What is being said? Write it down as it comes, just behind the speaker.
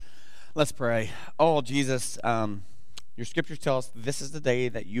Let's pray. Oh, Jesus, your scriptures tell us this is the day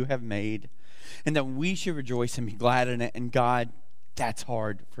that you have made and that we should rejoice and be glad in it. And God, that's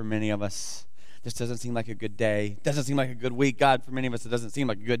hard for many of us. This doesn't seem like a good day. Doesn't seem like a good week. God, for many of us, it doesn't seem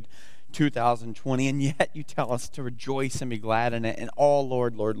like a good 2020. And yet you tell us to rejoice and be glad in it. And oh,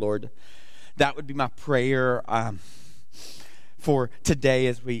 Lord, Lord, Lord, that would be my prayer for today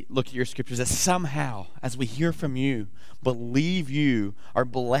as we look at your scriptures, that somehow, as we hear from you, believe you, are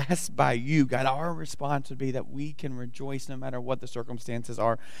blessed by you, God, our response would be that we can rejoice no matter what the circumstances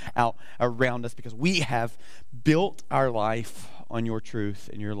are out around us, because we have built our life on your truth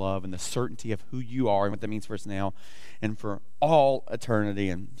and your love and the certainty of who you are and what that means for us now and for all eternity.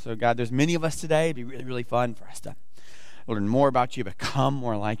 And so, God, there's many of us today. It'd be really, really fun for us to learn more about you, become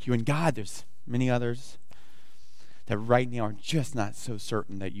more like you. And God, there's many others that right now are just not so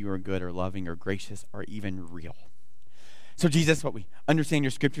certain that you are good or loving or gracious or even real. So Jesus, what we understand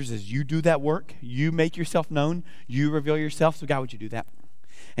your scriptures is you do that work. You make yourself known. You reveal yourself. So God, would you do that?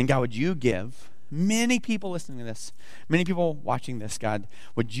 And God, would you give many people listening to this, many people watching this, God,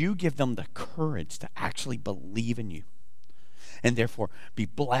 would you give them the courage to actually believe in you and therefore be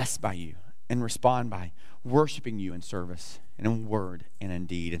blessed by you and respond by worshiping you in service and in word and in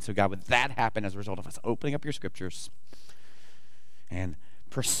deed. And so God, would that happen as a result of us opening up your scriptures and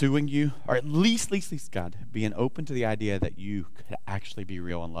pursuing you, or at least, God, being open to the idea that you could actually be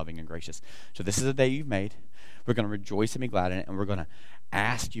real and loving and gracious. So this is a day you've made. We're going to rejoice and be glad in it, and we're going to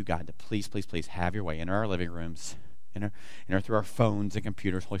ask you, God, to please, please, please have your way in our living rooms, enter through our phones and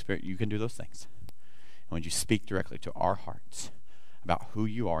computers. Holy Spirit, you can do those things. And would you speak directly to our hearts about who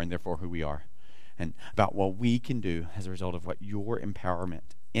you are and therefore who we are, and about what we can do as a result of what your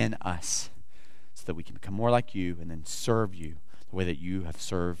empowerment in us, so that we can become more like you and then serve you the way that you have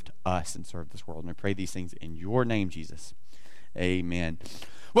served us and served this world. And I pray these things in your name, Jesus. Amen.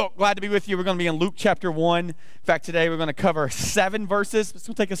 Well, glad to be with you. We're going to be in Luke chapter 1. In fact, today we're going to cover 7 verses. It's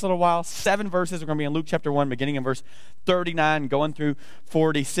going to take us a little while. 7 verses. We're going to be in Luke chapter 1, beginning in verse 39, going through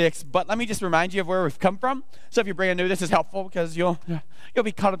 46. But let me just remind you of where we've come from. So if you're brand new, this is helpful because you'll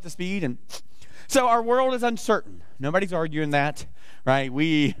be caught up to speed. And so our world is uncertain. Nobody's arguing that, right?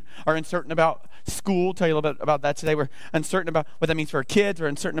 We are uncertain about school. Tell you a little bit about that today. We're uncertain about what that means for our kids. We're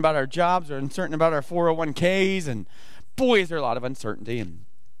uncertain about our jobs. We're uncertain about our 401ks. And boy, is there a lot of uncertainty. And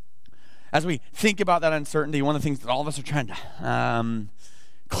as we think about that uncertainty, one of the things that all of us are trying to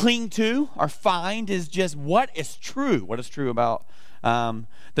cling to or find is just what is true. What is true about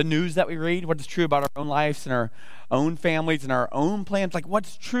the news that we read? What is true about our own lives and our own families and our own plans? Like,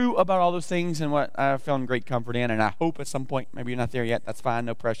 what's true about all those things and what I found great comfort in? And I hope at some point, maybe you're not there yet, that's fine,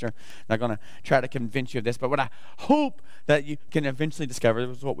 no pressure. I'm not going to try to convince you of this. But what I hope that you can eventually discover,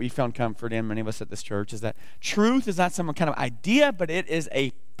 is what we found comfort in, many of us at this church, is that truth is not some kind of idea, but it is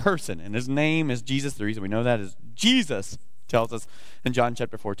a person. And his name is Jesus. The reason we know that is Jesus tells us in John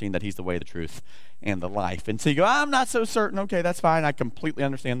chapter 14 that he's the way, the truth, and the life. And so you go, I'm not so certain. Okay, that's fine. I completely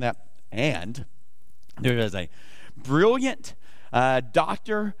understand that. And there is a brilliant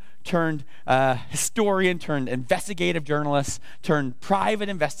doctor turned historian turned investigative journalist turned private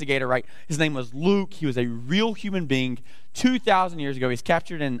investigator, right? His name was Luke. He was a real human being 2,000 years ago. He's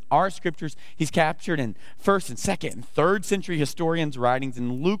captured in our scriptures. He's captured in 1st and 2nd and 3rd century historians' writings.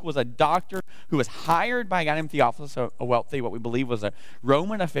 And Luke was a doctor who was hired by a guy named Theophilus, a wealthy, what we believe was a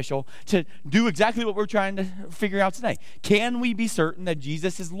Roman official, to do exactly what we're trying to figure out today. Can we be certain that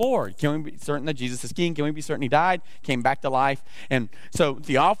Jesus is Lord? Can we be certain that Jesus is King? Can we be certain he died, came back to life? And so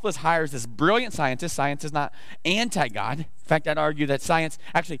Theophilus hires this brilliant scientist. Science is not anti-God. In fact, I'd argue that science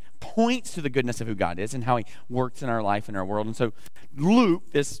actually points to the goodness of who God is and how he works in our life and our world. And so Luke,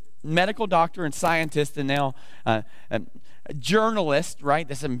 this medical doctor and scientist and now a journalist, right,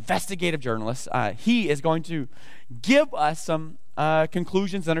 this investigative journalist, he is going to give us some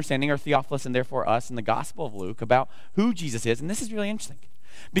conclusions, understanding, or Theophilus and therefore us in the Gospel of Luke about who Jesus is. And this is really interesting,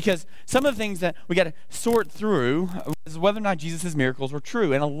 because some of the things that we got to sort through is whether or not Jesus' miracles were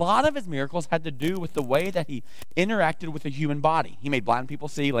true. And a lot of his miracles had to do with the way that he interacted with the human body. He made blind people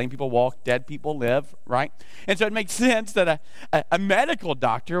see, lame people walk, dead people live, right? And so it makes sense that a medical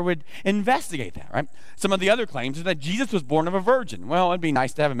doctor would investigate that, right? Some of the other claims is that Jesus was born of a virgin. Well, it'd be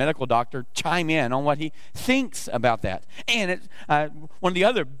nice to have a medical doctor chime in on what he thinks about that. And one of the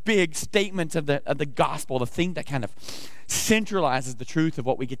other big statements of the gospel, the thing that kind of centralizes the truth of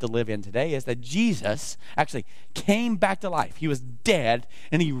what we get to live in today, is that Jesus actually came back to life. He was dead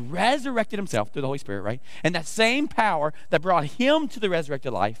and he resurrected himself through the Holy Spirit, right? And that same power that brought him to the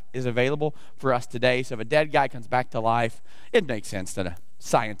resurrected life is available for us today. So if a dead guy comes back to life, it makes sense that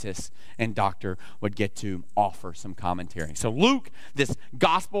scientist and doctor would get to offer some commentary. So Luke, this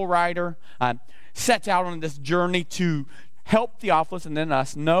gospel writer, sets out on this journey to help Theophilus and then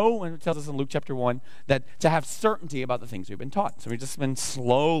us know, and it tells us in Luke chapter 1, that to have certainty about the things we've been taught. So we've just been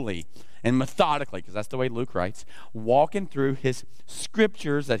slowly and methodically, because that's the way Luke writes, walking through his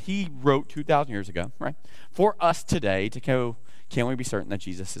scriptures that he wrote 2,000 years ago, right? For us today to go, can we be certain that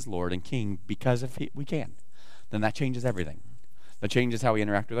Jesus is Lord and King? Because if we can, then that changes everything. That changes how we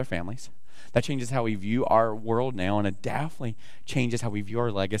interact with our families. That changes how we view our world now, and it definitely changes how we view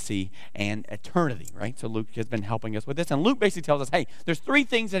our legacy and eternity, right? So Luke has been helping us with this, and Luke basically tells us, hey, there's three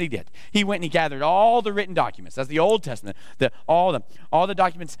things that he did. He went and he gathered all the written documents. That's the Old Testament, all the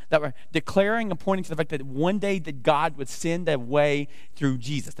documents that were declaring and pointing to the fact that one day that God would send a way through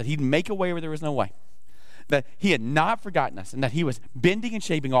Jesus, that he'd make a way where there was no way, that he had not forgotten us, and that he was bending and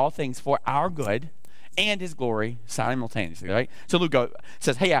shaping all things for our good and his glory simultaneously, right? So Luke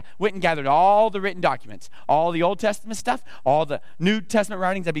says, hey, I went and gathered all the written documents, all the Old Testament stuff, all the New Testament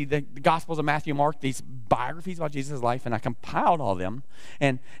writings, that'd be the Gospels of Matthew and Mark, these biographies about Jesus' life, and I compiled all of them.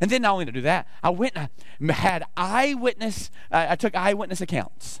 And then not only to do that, I went and I had I took eyewitness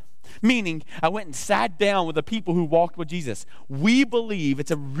accounts. Meaning, I went and sat down with the people who walked with Jesus. We believe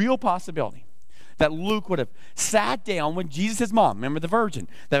it's a real possibility that Luke would have sat down with Jesus' mom, remember the virgin,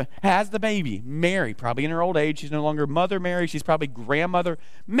 that has the baby, Mary, probably in her old age. She's no longer Mother Mary. She's probably grandmother,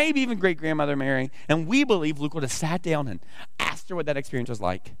 maybe even great-grandmother Mary. And we believe Luke would have sat down and asked her what that experience was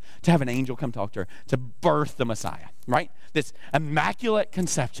like, to have an angel come talk to her, to birth the Messiah, right? This immaculate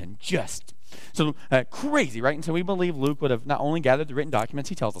conception, just so crazy, right? And so we believe Luke would have not only gathered the written documents,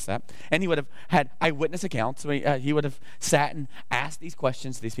 he tells us that, and he would have had eyewitness accounts. So he would have sat and asked these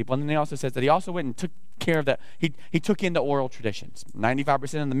questions to these people. And then he also says that he also went and took care of that. He took in the oral traditions.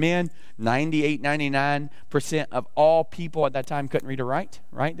 95% of the men, 98, 99% of all people at that time couldn't read or write,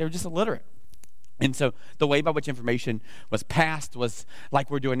 right? They were just illiterate. And so the way by which information was passed was like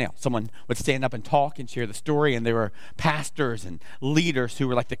we're doing now. Someone would stand up and talk and share the story, and there were pastors and leaders who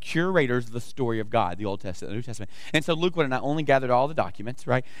were like the curators of the story of God, the Old Testament, the New Testament. And so Luke would have not only gathered all the documents,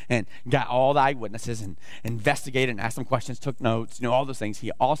 right, and got all the eyewitnesses and investigated and asked them questions, took notes, all those things.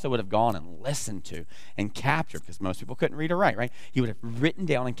 He also would have gone and listened to and captured, because most people couldn't read or write, right? He would have written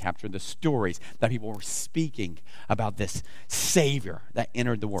down and captured the stories that people were speaking about this Savior that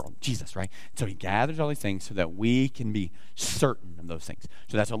entered the world, Jesus, right? So he gathers all these things so that we can be certain of those things.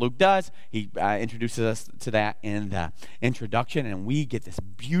 So that's what Luke does. He introduces us to that in the introduction, and we get this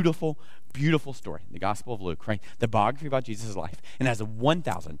beautiful, beautiful story, the Gospel of Luke, right? The biography about Jesus' life. And it has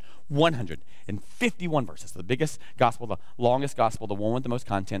 1,151 verses. The biggest gospel, the longest gospel, the one with the most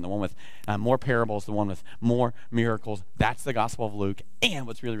content, the one with more parables, the one with more miracles. That's the Gospel of Luke. And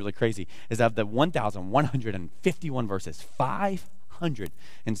what's really, really crazy is of the 1,151 verses,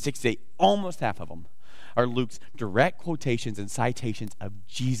 568, almost half of them, are Luke's direct quotations and citations of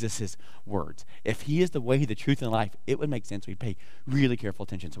Jesus' words. If he is the way, the truth, and the life, it would make sense we'd pay really careful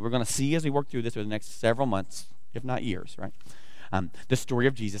attention. So we're going to see as we work through this over the next several months, if not years, right? The story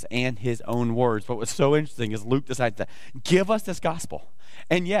of Jesus and his own words. What was so interesting is Luke decides to give us this gospel.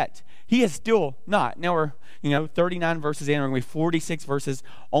 And yet, he is still not. Now we're, 39 verses in, we're going to be 46 verses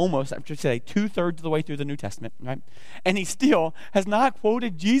almost, I should say, 2/3 of the way through the New Testament, right? And he still has not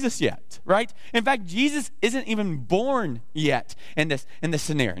quoted Jesus yet, right? In fact, Jesus isn't even born yet in this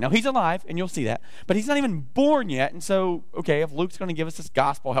scenario. Now, he's alive, and you'll see that, but he's not even born yet. And so, okay, if Luke's going to give us this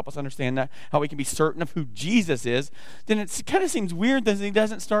gospel, help us understand that, how we can be certain of who Jesus is, then it kind of seems weird that he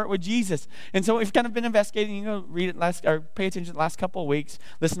doesn't start with Jesus. And so we've kind of been investigating, read it or pay attention the last couple of weeks,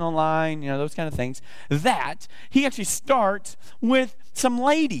 listen online, those kind of things, that he actually starts with some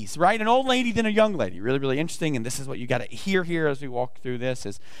ladies, right? An old lady, then a young lady. Really, really interesting. And this is what you got to hear here as we walk through this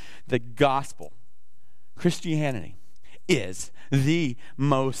is the gospel. Christianity is the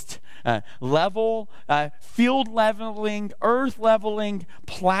most field leveling, earth leveling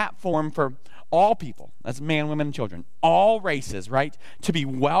platform for all people, that's men, women, and children, all races, right, to be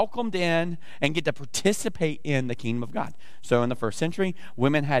welcomed in and get to participate in the kingdom of God. So in the first century,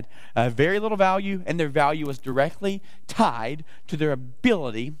 women had very little value, and their value was directly tied to their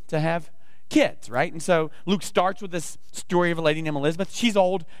ability to have kids, right? And so Luke starts with this story of a lady named Elizabeth. She's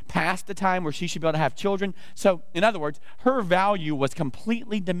old, past the time where she should be able to have children. So in other words, her value was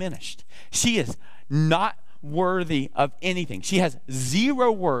completely diminished. She is not worthy of anything. She has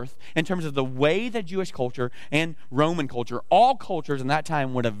zero worth in terms of the way that Jewish culture and Roman culture, all cultures in that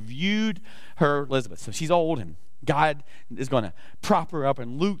time would have viewed her, Elizabeth. So she's old and God is going to prop her up,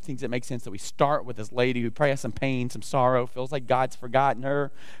 and Luke thinks it makes sense that we start with this lady who probably has some pain, some sorrow, feels like God's forgotten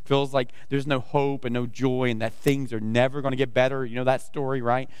her, feels like there's no hope and no joy, and that things are never going to get better. You know that story,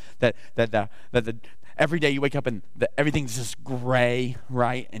 right? That every day you wake up and everything's just gray,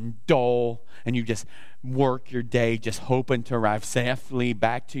 right, and dull, and you just work your day just hoping to arrive safely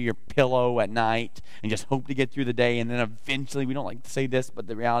back to your pillow at night and just hope to get through the day, and then eventually, we don't like to say this, but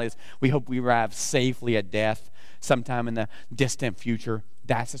the reality is we hope we arrive safely at death sometime in the distant future.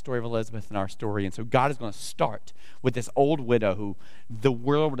 That's the story of Elizabeth in our story. And so God is going to start with this old widow who the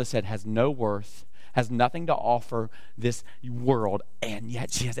world would have said has no worth, has nothing to offer this world, and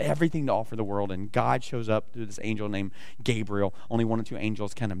yet she has everything to offer the world. And God shows up through this angel named Gabriel. Only one or two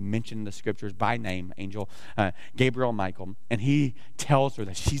angels kind of mentioned in the scriptures by name, angel Gabriel and Michael. And he tells her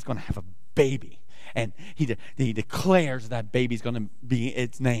that she's going to have a baby. And he declares that baby's going to be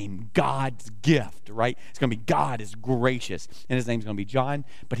its name, God's gift, right? It's going to be God is gracious. And his name's going to be John,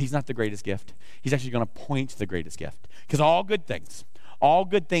 but he's not the greatest gift. He's actually going to point to the greatest gift. Because all good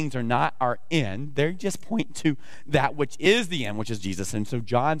things are not our end. They just point to that which is the end, which is Jesus. And so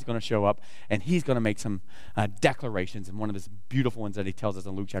John's going to show up, and he's going to make some declarations. And one of his beautiful ones that he tells us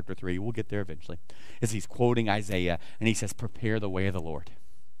in Luke chapter 3, we'll get there eventually, is he's quoting Isaiah, and he says, prepare the way of the Lord.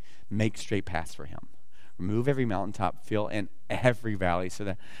 Make straight paths for him. Remove every mountaintop, fill in every valley, so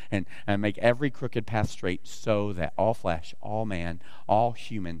that and make every crooked path straight, so that all flesh, all man, all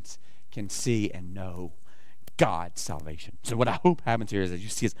humans can see and know God's salvation. So what I hope happens here is that you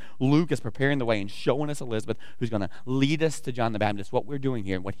see as Luke is preparing the way and showing us Elizabeth, who's going to lead us to John the Baptist. What we're doing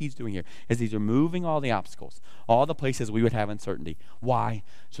here, what he's doing here, is he's removing all the obstacles, all the places we would have uncertainty. Why?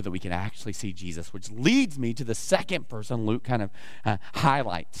 So that we can actually see Jesus, which leads me to the second person Luke kind of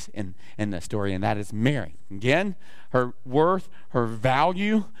highlights in the story, and that is Mary. Again, her worth, her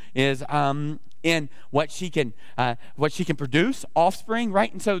value is in what she can produce, offspring,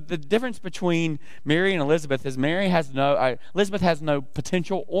 right? And so the difference between Mary and Elizabeth is Elizabeth has no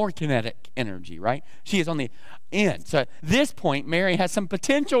potential or kinetic energy, right? She is on the end. So at this point, Mary has some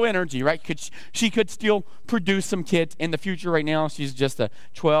potential energy, right? She could still produce some kids in the future. Right now, she's just a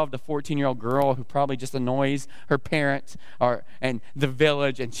 12 to 14-year-old girl who probably just annoys her parents and the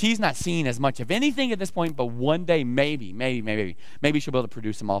village, and she's not seeing as much of anything at this point, but one day maybe she'll be able to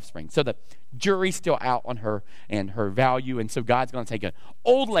produce some offspring. So the jury's still out on her and her value, and so God's going to take an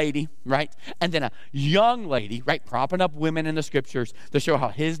old lady, right, and then a young lady, right, propping up women in the scriptures to show how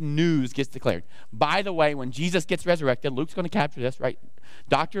his news gets declared. By the way, when Jesus gets resurrected, Luke's going to capture this, right,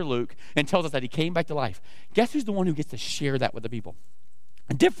 Dr. Luke, and tells us that he came back to life. Guess who's the one who gets to share that with the people?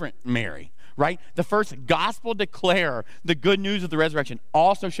 A different Mary, right? The first gospel declarer, the good news of the resurrection,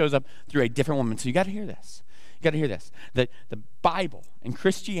 also shows up through a different woman. So you got to hear this. You got to hear this. That the Bible and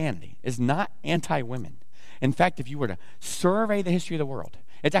Christianity is not anti-women. In fact, if you were to survey the history of the world,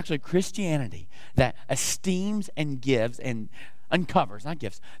 it's actually Christianity that esteems and gives and uncovers, not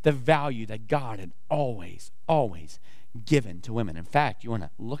gifts, the value that God had always given to women. In fact, you want to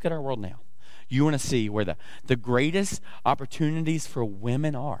look at our world now. You want to see where the greatest opportunities for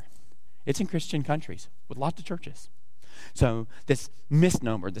women are. It's in Christian countries with lots of churches. So this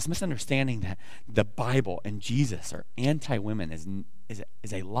misnomer, this misunderstanding that the Bible and Jesus are anti-women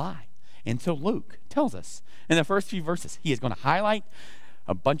is a lie. And so Luke tells us in the first few verses, he is going to highlight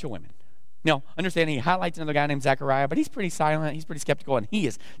a bunch of women. Now, understanding he highlights another guy named Zechariah, but he's pretty silent, he's pretty skeptical, and he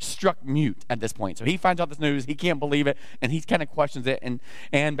is struck mute at this point. So he finds out this news, he can't believe it, and he kind of questions it,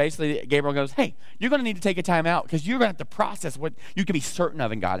 and basically Gabriel goes, hey, you're going to need to take a time out because you're going to have to process what you can be certain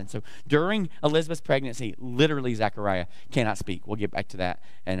of in God. And so during Elizabeth's pregnancy, literally Zechariah cannot speak. We'll get back to that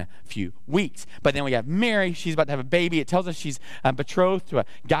in a few weeks. But then we have Mary, she's about to have a baby. It tells us she's betrothed to a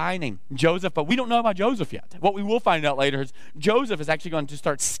guy named Joseph, but we don't know about Joseph yet. What we will find out later is Joseph is actually going to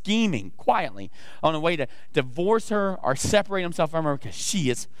start scheming quietly on a way to divorce her or separate himself from her because she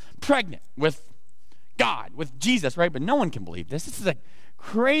is pregnant with God, with Jesus, right? But no one can believe this. This is a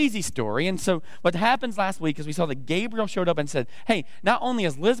crazy story. And so what happens last week is we saw that Gabriel showed up and said, hey, not only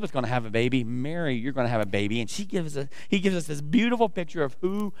is Elizabeth going to have a baby, Mary, you're going to have a baby. And he gives us this beautiful picture of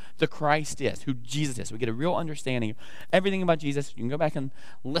who the Christ is, who Jesus is. So we get a real understanding of everything about Jesus. You can go back and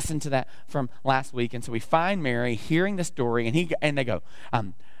listen to that from last week. And so we find Mary hearing the story, and they go,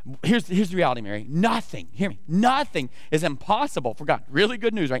 here's the reality, Mary. Nothing is impossible for God. Really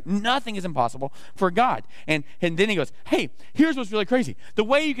good news, right? Nothing is impossible for God. And then he goes, hey, here's what's really crazy. The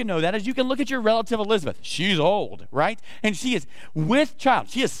way you can know that is you can look at your relative Elizabeth. She's old, right? And she is with child.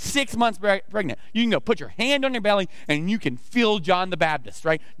 She is 6 months pregnant. You can go put your hand on your belly and you can feel John the Baptist,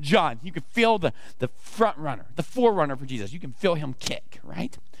 right? John, you can feel the front runner, the forerunner for Jesus. You can feel him kick,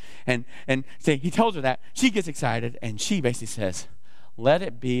 right? And say, he tells her that. She gets excited, and she basically says, let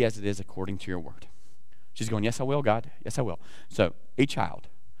it be as it is according to your word. She's going, yes, I will, God. Yes, I will. So a child,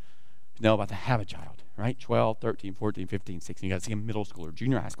 now about to have a child, right? 12, 13, 14, 15, 16. You got to see a middle schooler,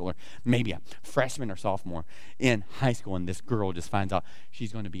 junior high schooler, maybe a freshman or sophomore in high school, and this girl just finds out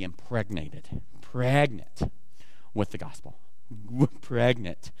she's going to be pregnant with the gospel,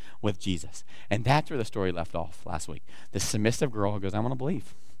 pregnant with Jesus. And that's where the story left off last week. This submissive girl who goes, I'm going to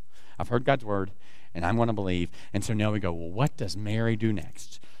believe. I've heard God's word, and I'm going to believe. And so now we go, well, what does Mary do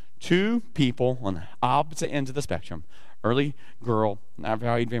next? Two people on the opposite ends of the spectrum. Early girl, not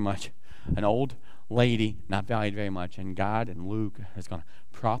valued very much. An old lady, not valued very much. And God and Luke is going to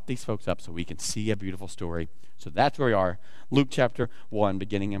prop these folks up so we can see a beautiful story. So that's where we are. Luke chapter 1,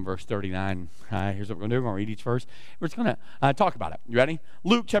 beginning in verse 39. Here's what we're going to do. We're going to read each verse. We're just going to talk about it. You ready?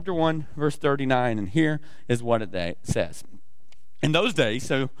 Luke chapter 1, verse 39. And here is what it says. In those days,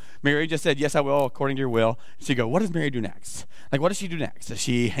 so Mary just said, yes, I will, according to your will. So you go, what does Mary do next? Like, what does she do next? Does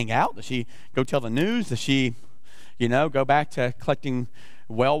she hang out? Does she go tell the news? Does she, go back to collecting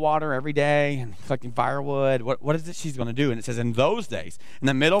well water every day and collecting firewood? What is it she's going to do? And it says, in those days, in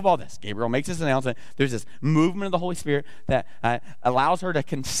the middle of all this, Gabriel makes this announcement. There's this movement of the Holy Spirit that allows her to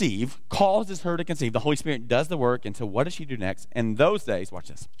conceive, causes her to conceive. The Holy Spirit does the work. And so what does she do next? In those days, watch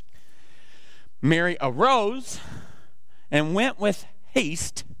this. Mary arose and went with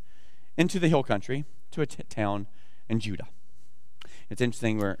haste into the hill country to a town in Judah. It's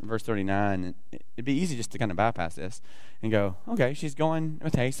interesting, we're in verse 39, it'd be easy just to kind of bypass this and go, okay, she's going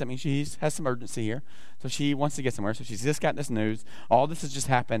with haste. I mean, she has some urgency here, so she wants to get somewhere. So she's just got this news. All this has just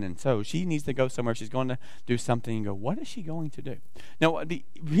happened, and so she needs to go somewhere. She's going to do something and go, what is she going to do? Now, what'd be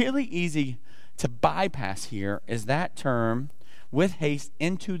really easy to bypass here is that term, with haste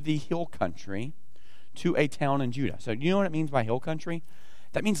into the hill country, to a town in Judah. So you know what it means by hill country?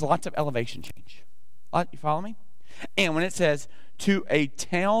 That means lots of elevation change. You follow me? And when it says to a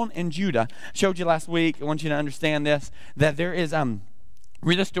town in Judah, I showed you last week, I want you to understand this, that there is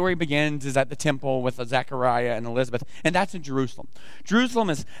where the story begins is at the temple with Zechariah and Elizabeth, and that's in Jerusalem.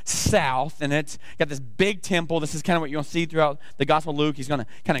 Jerusalem is south, and it's got this big temple. This is kind of what you'll see throughout the Gospel of Luke. He's going to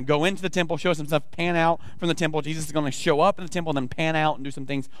kind of go into the temple, show some stuff, pan out from the temple. Jesus is going to show up in the temple, and then pan out and do some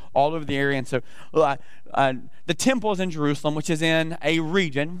things all over the area. And so the temple is in Jerusalem, which is in a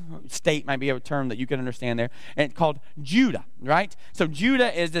region, state might be a term that you can understand there, and it's called Judah, right? So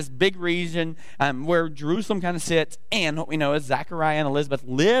Judah is this big region where Jerusalem kind of sits, and what we know is Zechariah and Elizabeth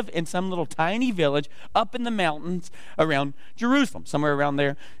live in some little tiny village up in the mountains around Jerusalem, somewhere around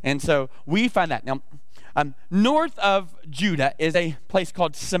there. And so we find that. Now, north of Judah is a place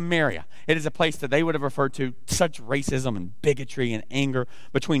called Samaria. It is a place that they would have referred to such racism and bigotry and anger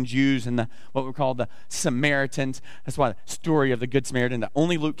between Jews and what we call the Samaritans. That's why the story of the Good Samaritan that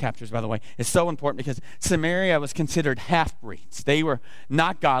only Luke captures, by the way, is so important, because Samaria was considered half-breeds. They were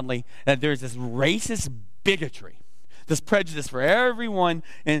not godly. There's this racist bigotry, this prejudice for everyone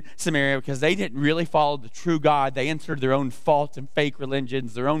in Samaria, because they didn't really follow the true God. They inserted their own false and fake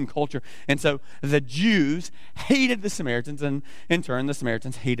religions, their own culture. And so the Jews hated the Samaritans, and in turn, the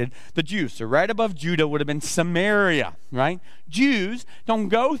Samaritans hated the Jews. So right above Judah would have been Samaria, right? Jews don't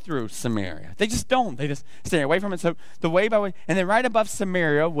go through Samaria. They just don't. They just stay away from it. So the way by way, and then right above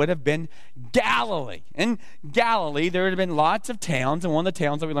Samaria would have been Galilee. In Galilee, there would have been lots of towns, and one of the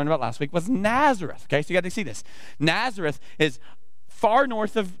towns that we learned about last week was Nazareth. Okay, so you got to see this. Nazareth is far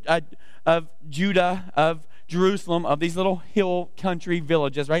north of Judah, of Jerusalem, of these little hill country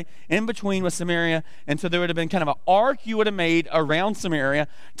villages, right? In between was Samaria, and so there would have been kind of an arc you would have made around Samaria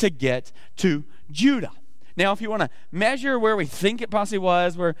to get to Judah. Now, if you want to measure where we think it possibly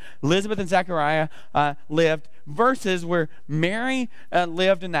was, where Elizabeth and Zechariah lived, versus where Mary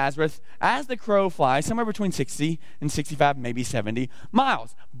lived in Nazareth, as the crow flies, somewhere between 60 and 65, maybe 70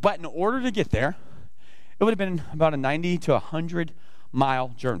 miles. But in order to get there, it would have been about a 90 to 100-mile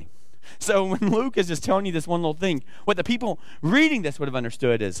journey. So when Luke is just telling you this one little thing, what the people reading this would have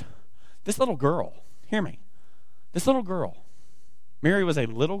understood is, this little girl, hear me, this little girl, Mary was a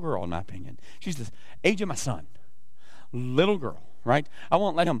little girl, in my opinion. She's the age of my son. Little girl, right? I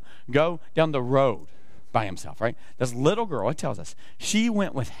won't let him go down the road by himself, right? This little girl, it tells us, she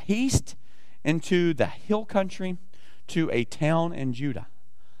went with haste into the hill country to a town in Judah.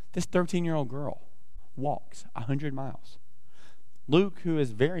 This 13-year-old girl walks 100 miles. Luke, who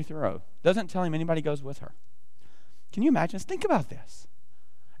is very thorough, doesn't tell him anybody goes with her. Can you imagine? Think about this.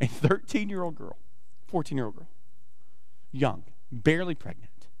 A 13-year-old girl, 14-year-old girl, young, barely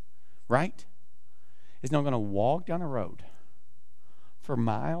pregnant, right, is now going to walk down a road for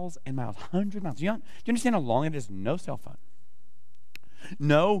miles and miles, 100 miles. Do you understand how long it is? No cell phone.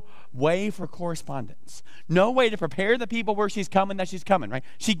 No way for correspondence. No way to prepare the people where she's coming, that she's coming, right?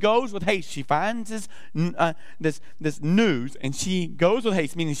 She goes with haste. She finds this news, and she goes with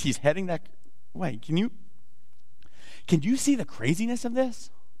haste, meaning she's heading that way. Can you see the craziness of this?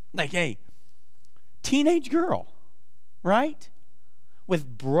 Like, hey, teenage girl, right?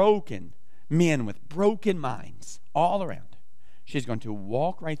 With broken men, with broken minds all around. She's going to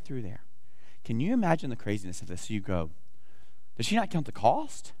walk right through there. Can you imagine the craziness of this? You go, does she not count the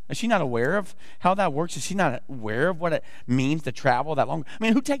cost? Is she not aware of how that works? Is she not aware of what it means to travel that long? I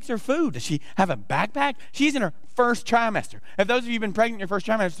mean, who takes her food? Does she have a backpack? She's in her first trimester. If those of you who've been pregnant in your first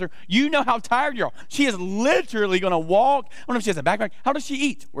trimester, you know how tired you are. She is literally going to walk. I don't know if she has a backpack. How does she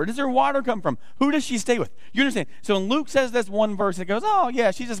eat? Where does her water come from? Who does she stay with? You understand? So when Luke says this one verse, it goes, oh,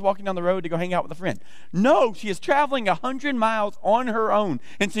 yeah, she's just walking down the road to go hang out with a friend. No, she is traveling 100 miles on her own.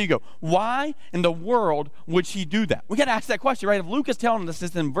 And so you go, why in the world would she do that? We got to ask that question, right? If Luke is telling us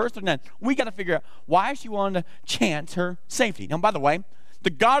this in verse 39, we got to figure out why she wanted to chance her safety. Now, by the way, the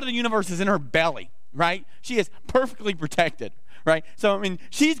God of the universe is in her belly, right? She is perfectly protected, right? So, I mean,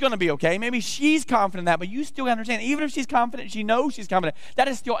 she's going to be okay. Maybe she's confident in that, but you still got to understand, even if she's confident, she knows she's confident, that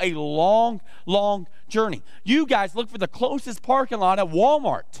is still a long, long journey. You guys look for the closest parking lot at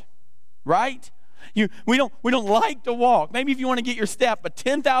Walmart, right? We don't like to walk. Maybe if you want to get your step, but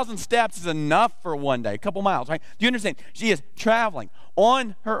 10,000 steps is enough for one day, a couple miles, right? Do you understand? She is traveling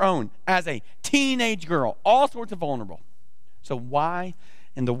on her own as a teenage girl, all sorts of vulnerable. So why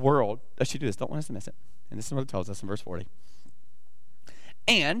in the world does she do this? Don't want us to miss it. And this is what it tells us in verse 40.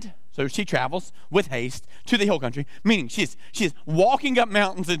 And so she travels with haste to the hill country, meaning she is walking up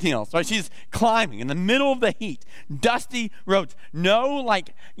mountains and hills, right? She's climbing in the middle of the heat, dusty roads, no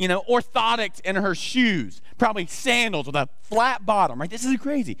orthotics in her shoes, probably sandals with a flat bottom, right? This is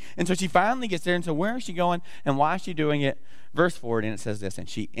crazy. And so she finally gets there, and so where is she going and why is she doing it? Verse 40, and it says this, and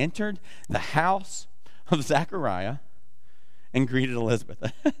she entered the house of Zechariah and greeted Elizabeth.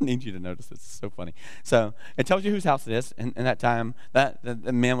 I need you to notice this. It's so funny. So it tells you whose house it is. In that time, that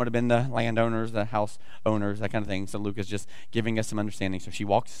the men would have been the landowners, the house owners, that kind of thing. So Luke is just giving us some understanding. So she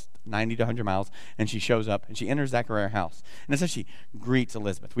walks 90 to 100 miles, and she shows up, and she enters Zechariah's house. And it says she greets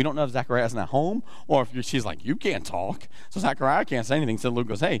Elizabeth. We don't know if Zechariah isn't at home, or if she's like, you can't talk. So Zechariah can't say anything. So Luke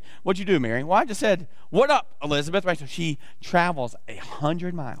goes, hey, what'd you do, Mary? Well, I just said, what up, Elizabeth? Right? So she travels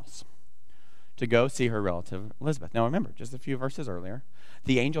 100 miles to go see her relative Elizabeth. Now remember, just a few verses earlier,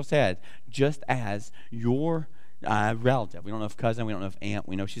 the angel said, just as your relative, we don't know if cousin, we don't know if aunt,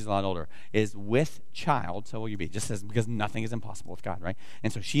 we know she's a lot older, is with child, so will you be. Just as, because nothing is impossible with God, right?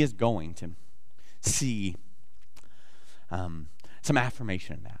 And so she is going to see some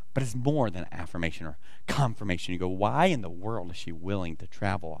affirmation in that. But it's more than affirmation or confirmation. You go, why in the world is she willing to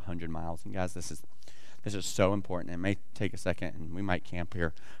travel 100 miles? And guys, this is so important. It may take a second, and we might camp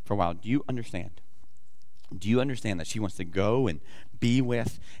here for a while. Do you understand? Do you understand that she wants to go and be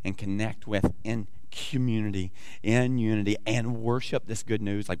with and connect with in community, in unity, and worship this good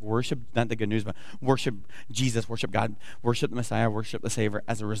news? Like worship, not the good news, but worship Jesus, worship God, worship the Messiah, worship the Savior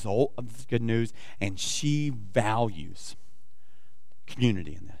as a result of this good news. And she values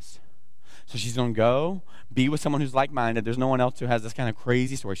community in this. So she's going to go be with someone who's like-minded. There's no one else who has this kind of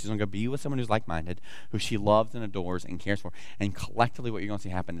crazy story. She's going to go be with someone who's like-minded, who she loves and adores and cares for. And collectively what you're going to see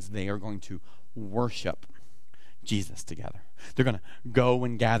happen is they are going to worship Jesus together. They're going to go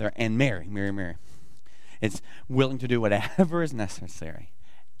and gather. And Mary, is willing to do whatever is necessary,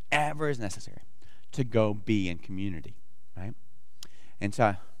 to go be in community, right? And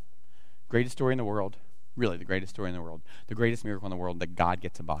so, greatest story in the world. Really, the greatest story in the world, the greatest miracle in the world, that God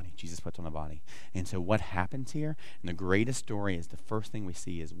gets a body. Jesus puts on a body. And so what happens here, and the greatest story is the first thing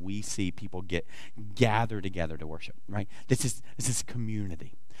we see people get gathered together to worship, right? This is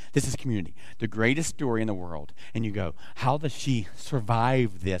community. This is community. The greatest story in the world. And you go, how does she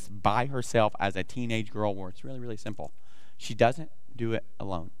survive this by herself as a teenage girl? Well, it's really, really simple. She doesn't do it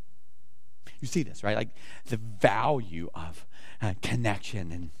alone. You see this, right? Like the value of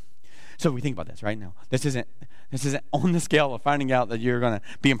connection. And so we think about this right now. This isn't on the scale of finding out that you're going to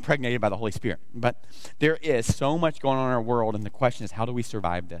be impregnated by the Holy Spirit. But there is so much going on in our world, and the question is, how do we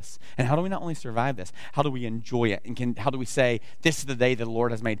survive this? And how do we not only survive this, how do we enjoy it? And how do we say, this is the day that the Lord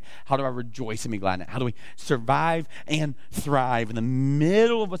has made? How do I rejoice and be glad in it? How do we survive and thrive in the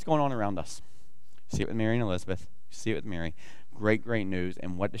middle of what's going on around us? See it with Mary and Elizabeth. See it with Mary. Great, great news.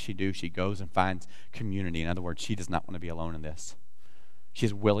 And what does she do? She goes and finds community. In other words, she does not want to be alone in this. She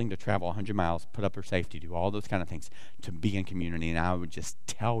is willing to travel 100 miles, put up her safety, do all those kind of things to be in community. And I would just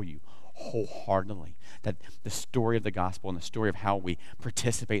tell you wholeheartedly that the story of the gospel and the story of how we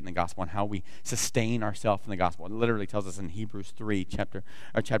participate in the gospel and how we sustain ourselves in the gospel. It literally tells us in Hebrews 3, chapter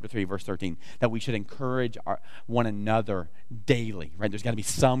 3, verse 13, that we should encourage one another daily, right? There's got to be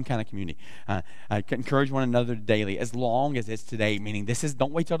some kind of community. Encourage one another daily, as long as it's today, meaning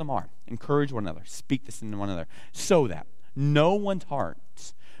don't wait till tomorrow. Encourage one another. Speak this into one another, so that no one's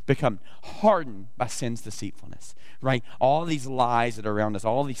hearts become hardened by sin's deceitfulness, right? All these lies that are around us,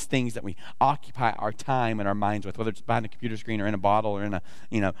 all these things that we occupy our time and our minds with, whether it's behind a computer screen or in a bottle or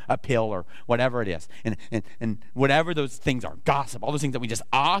in a pill or whatever it is. And whatever those things are, gossip, all those things that we just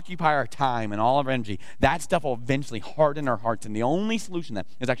occupy our time and all of our energy, that stuff will eventually harden our hearts. And the only solution to that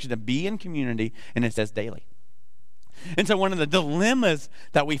is actually to be in community, and it says daily. And so one of the dilemmas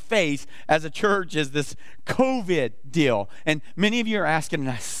that we face as a church is this COVID deal. And many of you are asking, and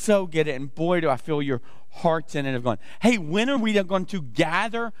I so get it, and boy, do I feel your hearts in it of going, hey, when are we going to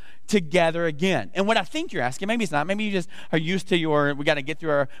gather together again? And what I think you're asking, maybe it's not, maybe you just are used to we got to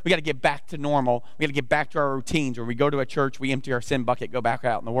get back to normal, we got to get back to our routines, where we go to a church, we empty our sin bucket, go back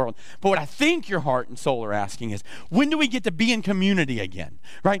out in the world. But what I think your heart and soul are asking is, when do we get to be in community again,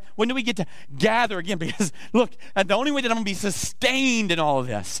 right? When do we get to gather again? Because look, the only way that I'm going to be sustained in all of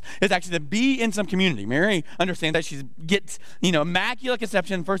this is actually to be in some community. Mary understands that she gets, immaculate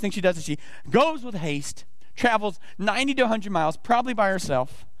conception. First thing she does is she goes with haste, travels 90 to 100 miles, probably by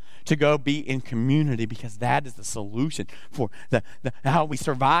herself, to go be in community, because that is the solution for how we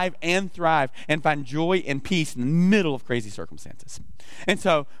survive and thrive and find joy and peace in the middle of crazy circumstances. And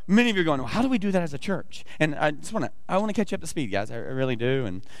so many of you are going, well, how do we do that as a church? And I want to catch you up to speed, guys. I really do,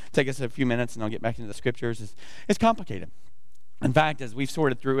 and take us a few minutes, and I'll get back into the scriptures. It's complicated. In fact, as we've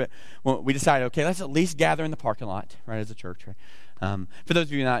sorted through it, we decided, okay, let's at least gather in the parking lot, right, as a church, right? For those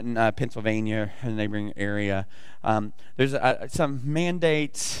of you not in Pennsylvania or the neighboring area, there's some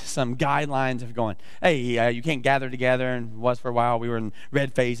mandates, some guidelines of going, hey, you can't gather together. And it was for a while. We were in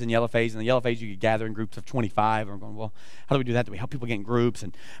red phase and yellow phase. In the yellow phase, you could gather in groups of 25. And we're going, well, how do we do that? Do we help people get in groups?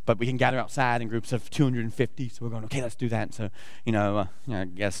 But we can gather outside in groups of 250. So we're going, okay, let's do that. And so, I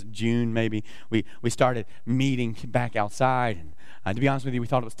guess June maybe, we started meeting back outside. And to be honest with you, we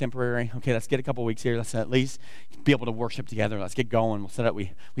thought it was temporary. Okay, let's get a couple weeks here. Let's at least be able to worship together. Let's get going. We'll set up.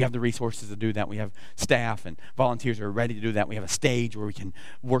 We have the resources to do that. We have staff and volunteers who are ready to do that. We have a stage where we can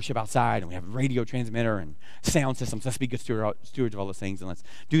worship outside, and we have a radio transmitter and sound systems. Let's be good stewards of all those things, and let's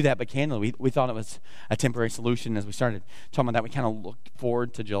do that. But candidly, we thought it was a temporary solution. As we started talking about that, we kind of looked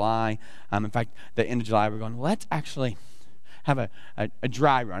forward to July. In fact, the end of July, we're going, well, let's actually have a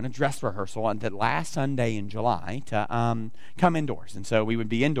dry run, a dress rehearsal on that last Sunday in July to come indoors. And so we would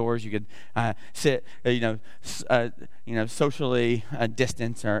be indoors. You could sit, socially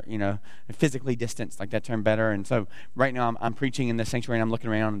distance, or physically distance, like that term better. And so right now I'm preaching in the sanctuary, and I'm looking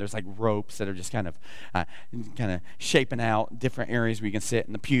around, and there's like ropes that are just kind of shaping out different areas where you can sit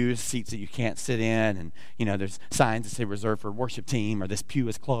in the pews, seats that you can't sit in, and there's signs that say reserved for worship team, or this pew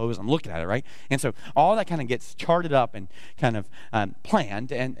is closed. I'm looking at it, right? And so all that kind of gets charted up and kind of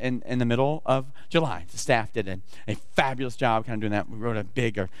planned and in the middle of July. The staff did a fabulous job kind of doing that. We wrote a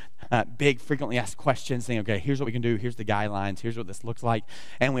big frequently asked questions saying, okay, here's what we can do, here's the guidelines, here's what this looks like.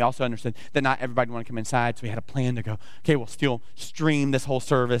 And we also understood that not everybody wanted to come inside, so we had a plan to go, okay, we'll still stream this whole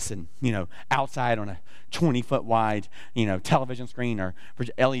service and outside on a 20-foot wide television screen or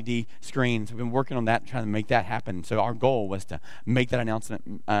LED screen. So we've been working on that, trying to make that happen. So our goal was to make that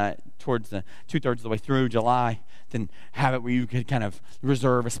announcement towards the 2/3 of the way through July, then have it where you could kind of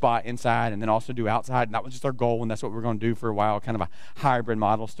reserve a spot inside and then also do outside. And that was just our goal, and that's what we're going to do for a while, kind of a hybrid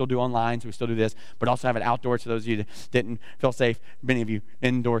model. Still do online, so we still do this, but also have it outdoors for those of you that didn't feel safe. Many of you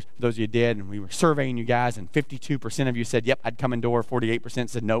indoors, for those of you who did, and we were surveying you guys, and 52% of you said, yep, I'd come indoor. 48%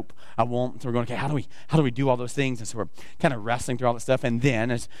 said, nope, I won't. So we're going, okay, how do we do all those things? And so we're kind of wrestling through all that stuff. And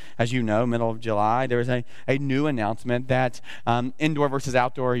then, as you know, middle of July, there was a new announcement that indoor versus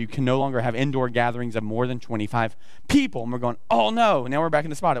outdoor, you can no longer have indoor gatherings of more than 25 people. And we're going, oh no, now we're back in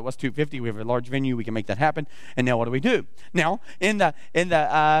the spot. It was 250. We have a large venue. We can make that happen. And now what do we do? Now, in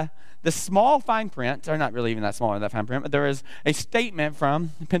the small fine print, or not really even that small, that fine print, but there is a statement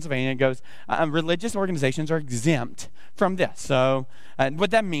from Pennsylvania. It goes, religious organizations are exempt from this. So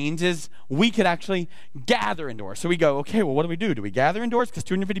what that means is we could actually gather indoors. So we go, okay, well, what do? Do we gather indoors? Because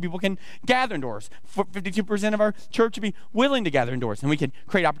 250 people can gather indoors. 52% of our church would be willing to gather indoors. And we can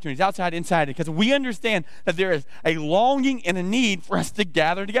create opportunities outside, inside, because we understand that there is a longing and a need for us to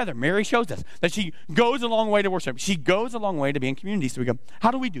gather together. Mary shows us that she goes a long way to worship. She goes a long way to be in community. So we go,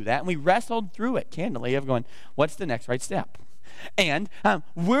 how do we do that? And we wrestled through it candidly of going, what's the next right step? And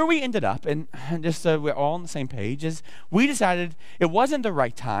where we ended up, and just so we're all on the same page, is we decided it wasn't the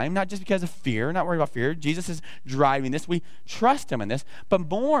right time, not just because of fear, not worried about fear. Jesus is driving this. We trust him in this, but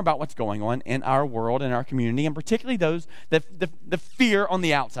more about what's going on in our world, in our community, and particularly those that the fear on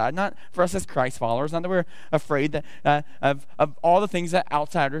the outside, not for us as Christ followers, not that we're afraid that of all the things that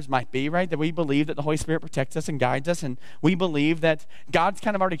outsiders might be, right? That we believe that the Holy Spirit protects us and guides us, and we believe that God's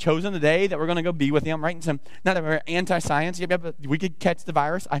kind of already chosen the day that we're going to go be with him, right? And so, not that we're anti-science, but we could catch the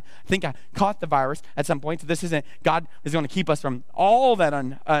virus. I think I caught the virus at some point, so this isn't, God is going to keep us from all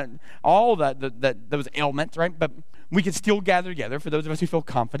that, those ailments, right? But we can still gather together. For those of us who feel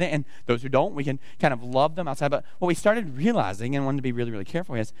confident, and those who don't, we can kind of love them outside. But what we started realizing, and wanted to be really, really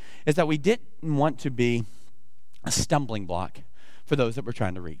careful is that we didn't want to be a stumbling block for those that we're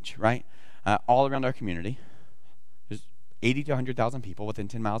trying to reach, right? All around our community, there's 80 to 100,000 people within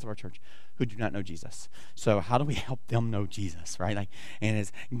 10 miles of our church who do not know Jesus. So how do we help them know Jesus, right? And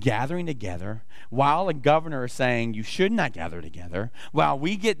it's gathering together while a governor is saying you should not gather together, while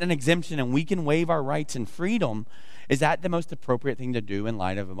we get an exemption and we can waive our rights and freedom. Is that the most appropriate thing to do in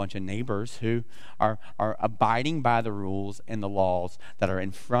light of a bunch of neighbors who are abiding by the rules and the laws that are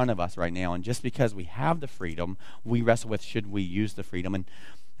in front of us right now? And just because we have the freedom, we wrestle with, should we use the freedom?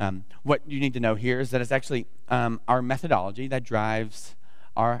 And what you need to know here is that it's actually our methodology that drives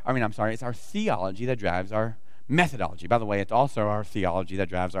it's our theology that drives our methodology. By the way, it's also our theology that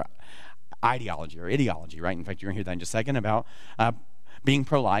drives our ideology or ideology, right? In fact, you're going to hear that in just a second about being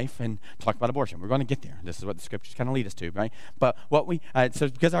pro-life and talk about abortion. We're going to get there. This is what the scriptures kind of lead us to, right? But so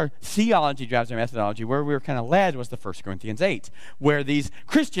because our theology drives our methodology, where we were kind of led was the 1 Corinthians 8, where these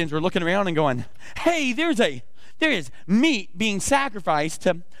Christians were looking around and going, hey, there is meat being sacrificed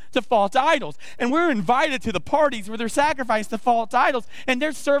to false idols. And we're invited to the parties where they're sacrificed to false idols, and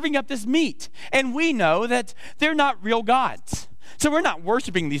they're serving up this meat. And we know that they're not real gods. So we're not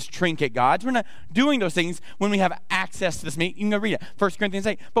worshiping these trinket gods. We're not doing those things when we have access to this meat. You can go read it, 1 Corinthians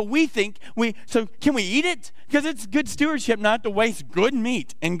 8. But we think, so can we eat it? Because it's good stewardship not to waste good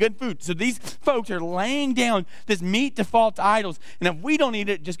meat and good food. So these folks are laying down this meat to false idols, and if we don't eat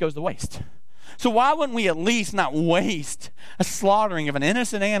it, it just goes to waste. So why wouldn't we at least not waste a slaughtering of an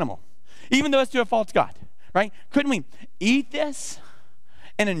innocent animal, even though it's to a false god, right? Couldn't we eat this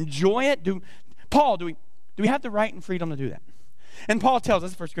and enjoy it? Do we have the right and freedom to do that? And Paul tells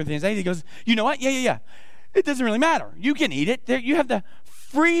us, 1 Corinthians 8, he goes, you know what? Yeah. It doesn't really matter. You can eat it. You have the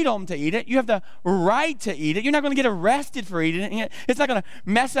freedom to eat it. You have the right to eat it. You're not going to get arrested for eating it. It's not going to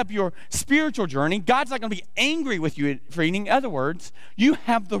mess up your spiritual journey. God's not going to be angry with you for eating. In other words, you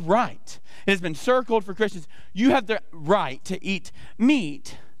have the right. It has been circled for Christians. You have the right to eat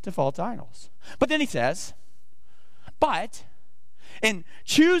meat to false idols. But then he says, but in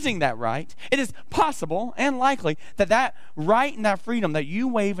choosing that right, it is possible and likely that right and that freedom that you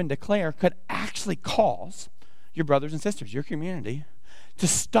waive and declare could actually cause your brothers and sisters, your community, to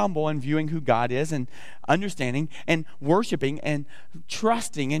stumble in viewing who God is and understanding and worshiping and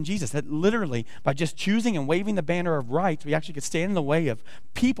trusting in Jesus. That literally, by just choosing and waving the banner of rights, we actually could stand in the way of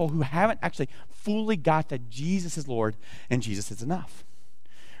people who haven't actually fully got that Jesus is Lord and Jesus is enough.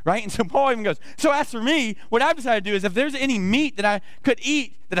 Right? And so Paul even goes, so as for me, what I've decided to do is if there's any meat that I could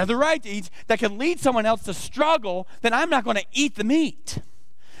eat, that I have the right to eat, that could lead someone else to struggle, then I'm not going to eat the meat.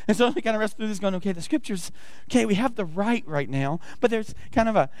 And so we kind of wrestle through this going, okay, the scriptures, okay, we have the right now, but there's kind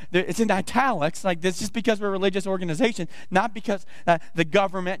of it's in italics, like this just because we're a religious organization, not because the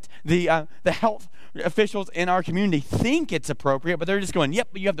government, the health officials in our community think it's appropriate, but they're just going, yep,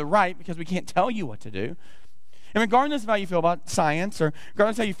 but you have the right because we can't tell you what to do. And regardless of how you feel about science or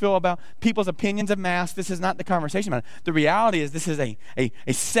regardless of how you feel about people's opinions of masks, this is not the conversation about it. The reality is this is a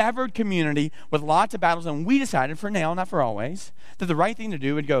severed community with lots of battles, and we decided for now, not for always, that the right thing to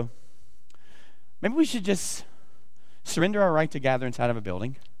do would go, maybe we should just surrender our right to gather inside of a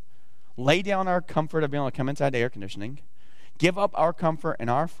building, lay down our comfort of being able to come inside the air conditioning, give up our comfort and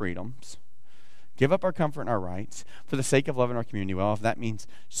our freedoms, give up our comfort and our rights for the sake of loving our community well, if that means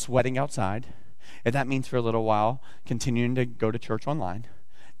sweating outside, if that means for a little while continuing to go to church online.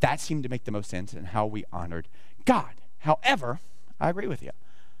 That seemed to make the most sense in how we honored God. However, I agree with you,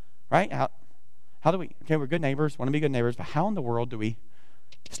 right? How do we, okay, we're good neighbors, want to be good neighbors, but how in the world do we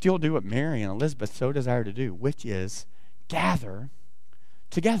still do what Mary and Elizabeth so desire to do, which is gather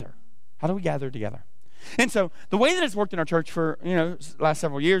together? How do we gather together? And so the way that it's worked in our church for, last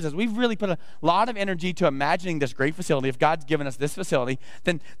several years is we've really put a lot of energy to imagining this great facility. If God's given us this facility,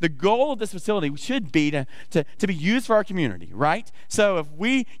 then the goal of this facility should be to be used for our community, right? So if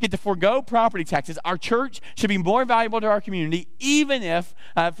we get to forego property taxes, our church should be more valuable to our community, even if,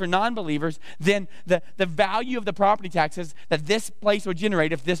 for non-believers, than the value of the property taxes that this place would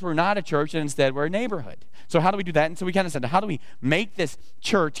generate if this were not a church and instead we're a neighborhood. So how do we do that? And so we kind of said, how do we make this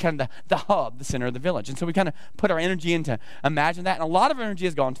church kind of the hub, the center of the village? And so we kind of put our energy into imagine that. And a lot of energy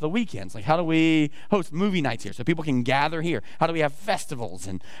has gone to the weekends. Like, how do we host movie nights here so people can gather here? How do we have festivals?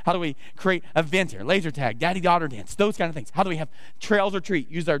 And how do we create events here? Laser tag, daddy-daughter dance, those kind of things. How do we have trails retreat?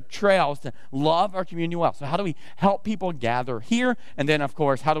 Use our trails to love our community well. So how do we help people gather here? And then, of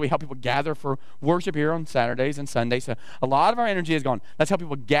course, how do we help people gather for worship here on Saturdays and Sundays? So a lot of our energy has gone, let's help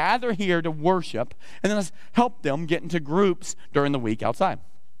people gather here to worship, and then let's help them get into groups during the week outside.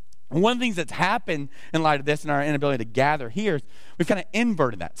 One of the things that's happened in light of this and our inability to gather here is we've kind of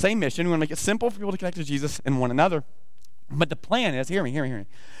inverted that. Same mission. We want to make it simple for people to connect to Jesus and one another. But the plan is, hear me.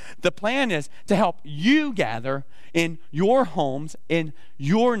 The plan is to help you gather in your homes, in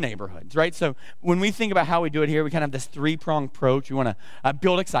your neighborhoods, right? So when we think about how we do it here, we kind of have this three-pronged approach. We want to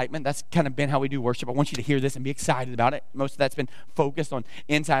build excitement. That's kind of been how we do worship. I want you to hear this and be excited about it. Most of that's been focused on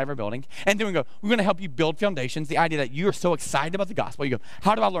inside of our building. And then we're going to help you build foundations, the idea that you are so excited about the gospel. You go,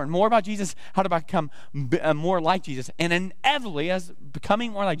 how do I learn more about Jesus? How do I become more like Jesus? And inevitably, as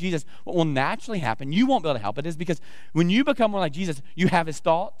becoming more like Jesus, what will naturally happen, you won't be able to help it, is because when you become more like Jesus, you have his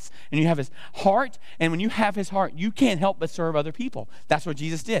thoughts and you have his heart. And when you have his heart, you can't help but serve other people. That's what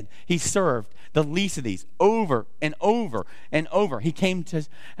Jesus did. He served the least of these over and over and over. He came to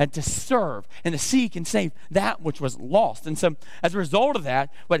serve and to seek and save that which was lost. And so as a result of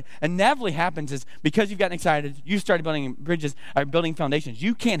that, what inevitably happens is because you've gotten excited, you started building bridges, or building foundations.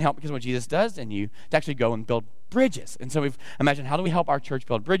 You can't help because of what Jesus does in you to actually go and build bridges. And so we've imagined, how do we help our church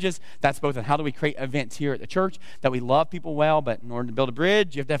build bridges? That's both in how do we create events here at the church that we love people well, but in order to build a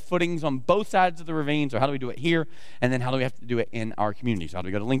bridge, you have to have footings on both sides of the ravine. So how do we do it here? And then how do we have to do it in our community? So how do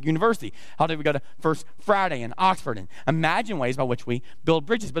we go to Lincoln University? How do we go to First Friday in Oxford? And imagine ways by which we build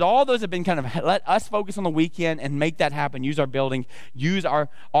bridges. But all those have been kind of, let us focus on the weekend and make that happen. Use our building, use all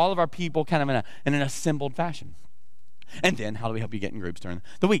of our people kind of in an assembled fashion. And then how do we help you get in groups during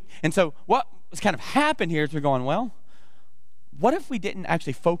the week? And so what's kind of happened here is we're going, well, what if we didn't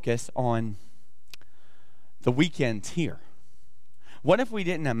actually focus on the weekends here? What if we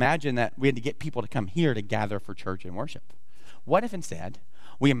didn't imagine that we had to get people to come here to gather for church and worship? What if instead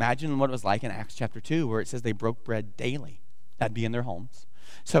we imagined what it was like in Acts chapter 2, where it says they broke bread daily? That'd be in their homes.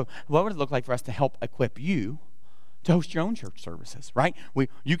 So what would it look like for us to help equip you to host your own church services, right?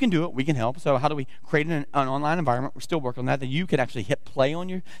 You can do it. We can help. So how do we create an online environment? We're still working on that you can actually hit play on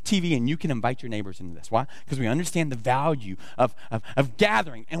your TV and you can invite your neighbors into this. Why? Because we understand the value of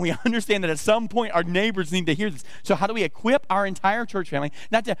gathering, and we understand that at some point our neighbors need to hear this. So how do we equip our entire church family,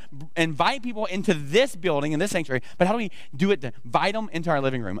 not to invite people into this building, in this sanctuary, but how do we do it to invite them into our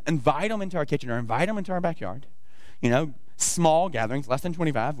living room, invite them into our kitchen, or invite them into our backyard? Small gatherings, less than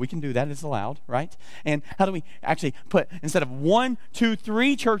 25. We can do that. It's allowed, right? And how do we actually put, instead of 1, 2,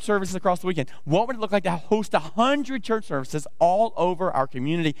 3 church services across the weekend, what would it look like to host 100 church services all over our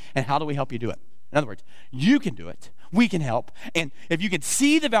community? And how do we help you do it? In other words, you can do it. We can help. And if you could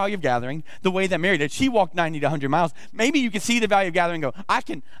see the value of gathering the way that Mary did, she walked 90 to 100 miles. Maybe you could see the value of gathering and go, I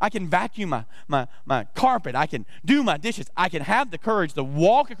can vacuum my carpet. I can do my dishes. I can have the courage to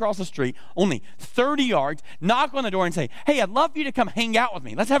walk across the street only 30 yards, knock on the door and say, hey, I'd love for you to come hang out with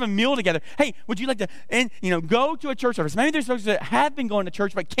me. Let's have a meal together. Hey, would you like to go to a church service? Maybe there's folks that have been going to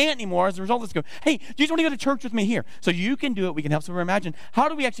church but can't anymore. As a result, let's go, hey, do you just want to go to church with me here? So you can do it. We can help. So imagine, how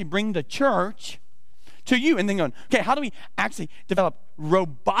do we actually bring the church to you? And then going, okay, how do we actually develop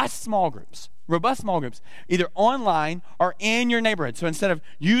robust small groups, either online or in your neighborhood? So instead of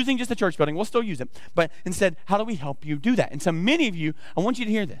using just the church building, we'll still use it, but instead, how do we help you do that? And so many of you, I want you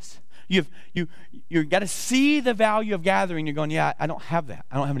to hear this. You've got to see the value of gathering. You're going, yeah, I don't have that.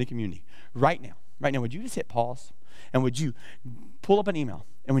 I don't have any community. Right now, would you just hit pause, and would you pull up an email?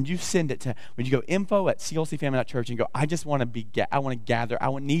 And when you send it to, when you go info@clcfamily.church and go, I just want to I want to gather,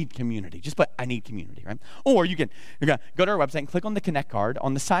 need community. Just put, I need community, right? Or you're going to go to our website and click on the Connect card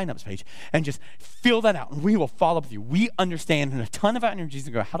on the sign-ups page and just fill that out. And we will follow up with you. We understand, and a ton of our energies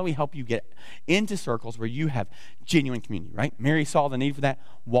to go, how do we help you get into circles where you have genuine community, right? Mary saw the need for that,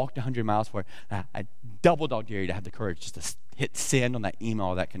 walked 100 miles for it. I double dog dare you to have the courage just to hit send on that email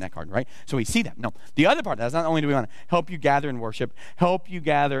or that Connect card, right? So we see that. No, the other part of that is not only do we want to help you gather in worship, help you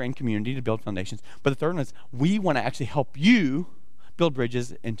gather in community to build foundations, but the third one is we want to actually help you build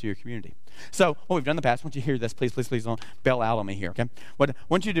bridges into your community. So what we've done in the past, I want you to hear this. Please don't bail out on me here, okay? What I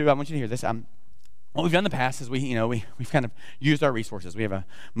want you to do, I want you to hear this. What we've done in the past is we've kind of used our resources. We have a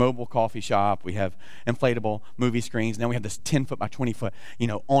mobile coffee shop. We have inflatable movie screens. Now we have this 10-foot by 20-foot,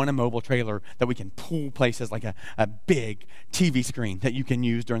 on a mobile trailer that we can pull places like a big TV screen that you can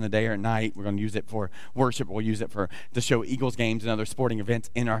use during the day or at night. We're going to use it for worship. We'll use it to show Eagles games and other sporting events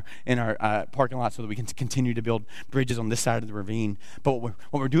in our parking lot so that we can continue to build bridges on this side of the ravine. But what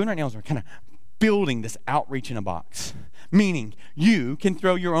we're doing right now is we're kind of building this outreach in a box, meaning you can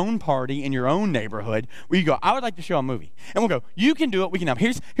throw your own party in your own neighborhood where you go, I would like to show a movie. And we'll go, you can do it, we can help.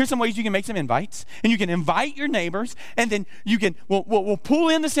 Here's some ways you can make some invites, and you can invite your neighbors, and then we'll pull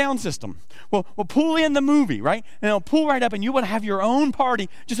in the sound system. We'll pull in the movie, right? And it'll pull right up, and you want to have your own party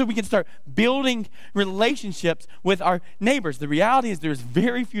just so we can start building relationships with our neighbors. The reality is there's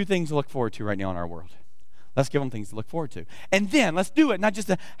very few things to look forward to right now in our world. Let's give them things to look forward to. And then let's do it, not just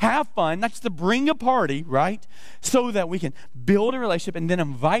to have fun, not just to bring a party, right? So that we can build a relationship and then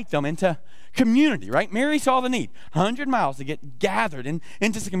invite them into community, right? Mary saw the need, 100 miles to get gathered into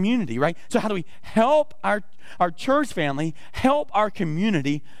this community, right? So how do we help our church family, help our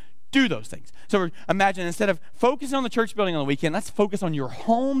community do those things? So imagine instead of focusing on the church building on the weekend, let's focus on your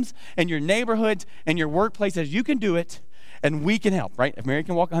homes and your neighborhoods and your workplaces. You can do it, and we can help, right? If Mary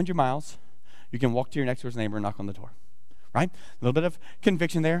can walk 100 miles, you can walk to your next door's neighbor and knock on the door, right? A little bit of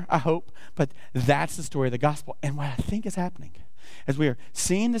conviction there, I hope, but that's the story of the gospel. And what I think is happening as we are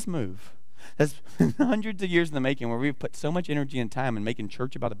seeing this move, that's hundreds of years in the making, where we've put so much energy and time in making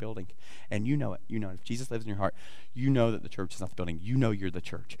church about a building. And you know it. If Jesus lives in your heart, you know that the church is not the building. You know you're the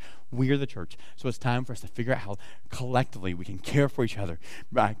church. We're the church. So it's time for us to figure out how collectively we can care for each other,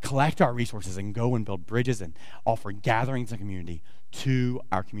 collect our resources, and go and build bridges and offer gatherings of community to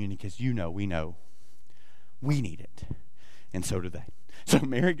our community, because we know we need it, and so do they. So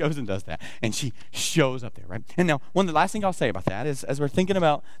Mary goes and does that, and she shows up there, right? And now, the last thing I'll say about that is, as we're thinking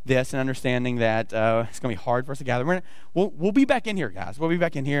about this and understanding that it's going to be hard for us to gather, we'll be back in here, guys. We'll be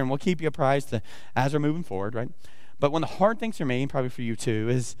back in here, and we'll keep you apprised as we're moving forward, right? But one of the hard things for me, and probably for you too,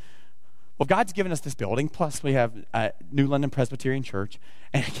 is, well, God's given us this building, plus we have New London Presbyterian Church,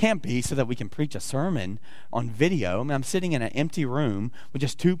 and it can't be so that we can preach a sermon on video. I mean, I'm sitting in an empty room with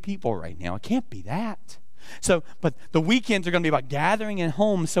just 2 people right now. It can't be that. So, but the weekends are going to be about gathering in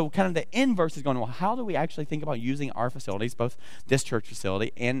homes, so kind of the inverse is going, well, how do we actually think about using our facilities, both this church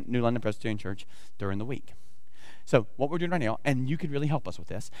facility and New London Presbyterian Church, during the week? So what we're doing right now, and you could really help us with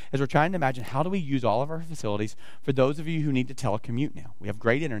this, is we're trying to imagine how do we use all of our facilities for those of you who need to telecommute now. We have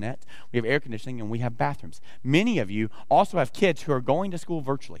great internet, we have air conditioning, and we have bathrooms. Many of you also have kids who are going to school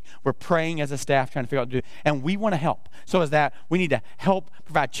virtually. We're praying as a staff, trying to figure out what to do, and we want to help. So is that we need to help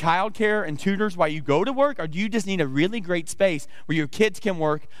provide childcare and tutors while you go to work, or do you just need a really great space where your kids can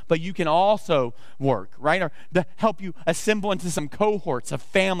work, but you can also work, right? Or to help you assemble into some cohorts of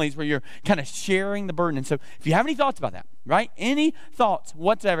families where you're kind of sharing the burden. And so if you have any thoughts about that, right? Any thoughts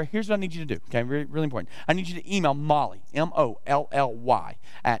whatsoever, here's what I need you to do, okay? Really, really important. I need you to email Molly, Molly,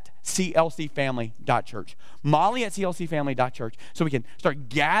 at clcfamily.church. Molly at clcfamily.church, so we can start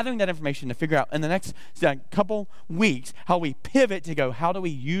gathering that information to figure out in the next couple weeks how we pivot to go, how do we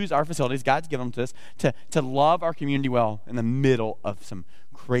use our facilities, God's given them to us, to love our community well in the middle of some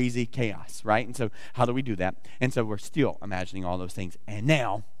crazy chaos, right? And so how do we do that? And so we're still imagining all those things. And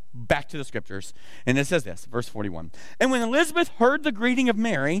now, back to the scriptures, and it says this, verse 41. And when Elizabeth heard the greeting of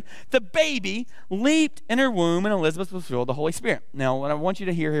Mary, the baby leaped in her womb, and Elizabeth was filled with the Holy Spirit. Now, what I want you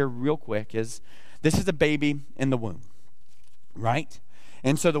to hear here real quick is, this is a baby in the womb, right?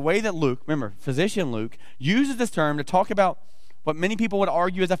 And so the way that Luke, remember, physician Luke, uses this term to talk about what many people would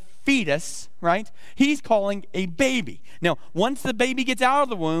argue is a fetus, right? He's calling a baby. Now, once the baby gets out of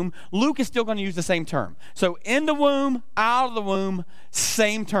the womb, Luke is still going to use the same term. So in the womb, out of the womb,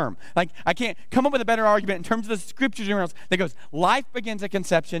 same term. Like, I can't come up with a better argument in terms of the scriptures and everything else that goes, life begins at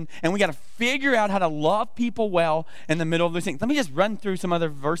conception, and we got to figure out how to love people well in the middle of those things. Let me just run through some other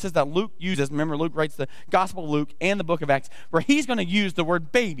verses that Luke uses. Remember, Luke writes the Gospel of Luke and the book of Acts, where he's going to use the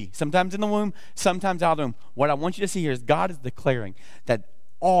word baby, sometimes in the womb, sometimes out of the womb. What I want you to see here is God is declaring that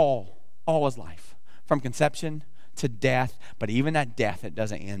all is life, from conception to death, but even that death, it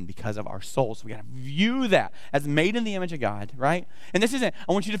doesn't end because of our souls. So we got to view that as made in the image of God, right? And this isn't,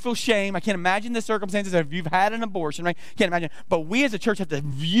 I want you to feel shame. I can't imagine the circumstances if you've had an abortion, right? Can't imagine. But we as a church have to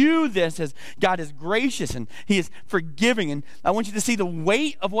view this as God is gracious and he is forgiving. And I want you to see the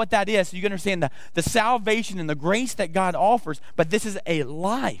weight of what that is so you can understand the salvation and the grace that God offers. But this is a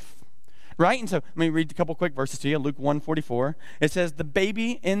life. right? And so let me read a couple quick verses to you. Luke 1:44. It says, the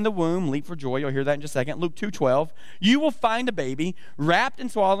baby in the womb leaped for joy. You'll hear that in just a second. Luke 2:12. You will find a baby wrapped in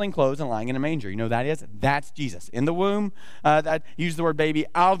swaddling clothes and lying in a manger. You know who that is? That's Jesus. In the womb, that uses the word baby.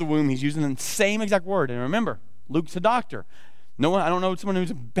 Out of the womb, he's using the same exact word. And remember, Luke's a doctor. I don't know someone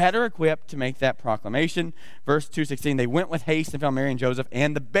who's better equipped to make that proclamation. Verse 2:16, they went with haste and found Mary and Joseph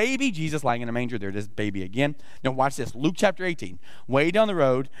and the baby Jesus lying in a manger. There it is, baby again. Now watch this. Luke chapter 18, way down the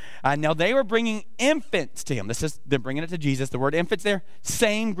road. Now they were bringing infants to him. They're bringing it to Jesus. The word infants there,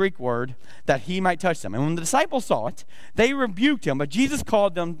 same Greek word, that he might touch them. And when the disciples saw it, they rebuked him. But Jesus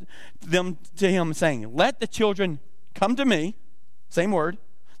called them to him, saying, let the children come to me. Same word.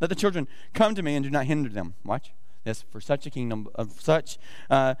 Let the children come to me and do not hinder them. Watch. Yes, for such a kingdom of such,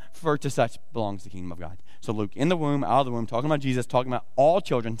 for to such belongs the kingdom of God. So Luke, in the womb, out of the womb, talking about Jesus, talking about all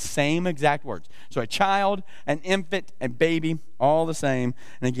children, same exact words. So a child, an infant, a baby, all the same.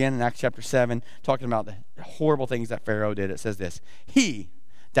 And again, in Acts chapter 7, talking about the horrible things that Pharaoh did, it says this. He,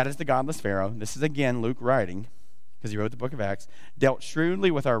 that is the godless Pharaoh, this is again Luke writing, because he wrote the book of Acts, dealt shrewdly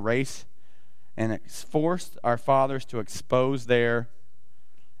with our race and forced our fathers to expose their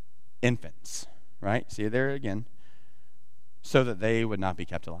infants. Right? See it there again. So that they would not be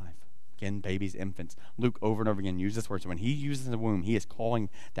kept alive. Again, babies, infants. Luke over and over again uses this word. So when he uses the womb, he is calling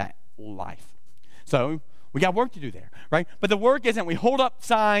that life. So we got work to do there, right? But the work isn't we hold up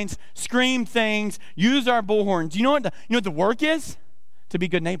signs, scream things, use our bullhorns. You know what the work is? To be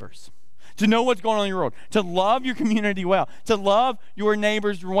good neighbors. To know what's going on your road, to love your community well, to love your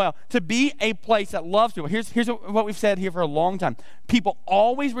neighbors well, to be a place that loves people. Here's what we've said here for a long time. People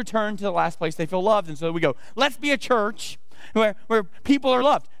always return to the last place they feel loved. And so we go, let's be a church where people are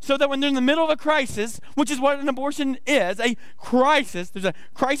loved. So that when they're in the middle of a crisis, which is what an abortion is, a crisis, there's a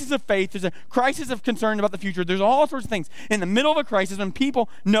crisis of faith, there's a crisis of concern about the future, there's all sorts of things. In the middle of a crisis, when people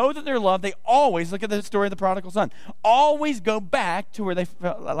know that they're loved, they always, look at the story of the prodigal son, always go back to where they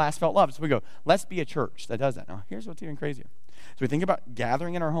last felt loved. So we go, let's be a church that does that. Now, here's what's even crazier. So we think about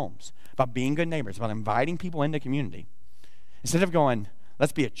gathering in our homes, about being good neighbors, about inviting people into community. Instead of going,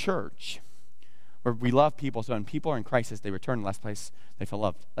 let's be a church where we love people, so when people are in crisis, they return to the last place they feel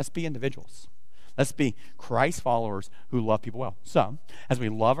loved. Let's be individuals. Let's be Christ followers who love people well. So, as we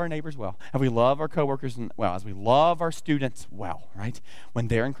love our neighbors well, as we love our coworkers well, as we love our students well, right? When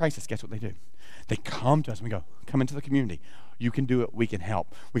they're in crisis, guess what they do? They come to us and we go, come into the community. You can do it. We can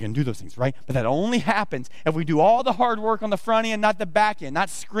help. We can do those things, right? But that only happens if we do all the hard work on the front end, not the back end, not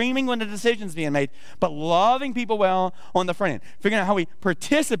screaming when the decision's being made, but loving people well on the front end. Figuring out how we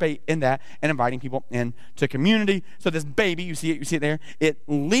participate in that and inviting people into community. So this baby, you see it there, it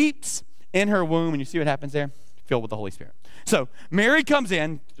leaps in her womb, and you see what happens there? Filled with the Holy Spirit. So Mary comes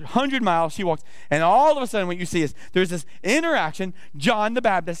in, 100 miles, she walks, and all of a sudden what you see is there's this interaction. John the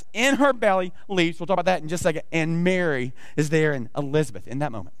Baptist in her belly leaps. We'll talk about that in just a second. And Mary is there, and Elizabeth in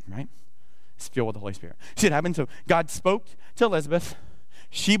that moment, right? It's filled with the Holy Spirit. See what happened? So God spoke to Elizabeth.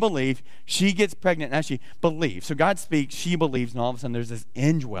 She believed. She gets pregnant, and as she believes. So God speaks, she believes, and all of a sudden there's this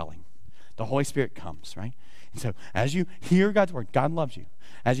indwelling. The Holy Spirit comes, right? And so as you hear God's word, God loves you.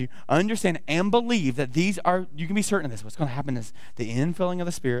 As you understand and believe that these are, you can be certain of this. What's going to happen is the infilling of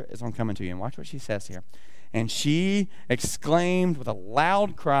the Spirit is going to come into you. And watch what she says here. And she exclaimed with a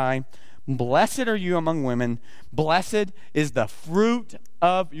loud cry, blessed are you among women. Blessed is the fruit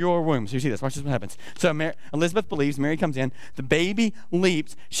of your womb. So you see this. Watch this what happens. So Elizabeth believes. Mary comes in. The baby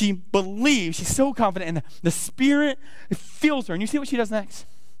leaps. She believes. She's so confident. And the Spirit fills her. And you see what she does next?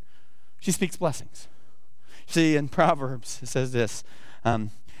 She speaks blessings. See, in Proverbs, it says this.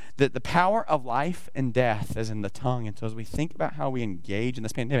 That the power of life and death is in the tongue. And so as we think about how we engage in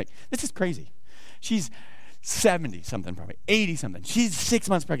this pandemic, this is crazy. She's 70-something, probably 80-something. She's 6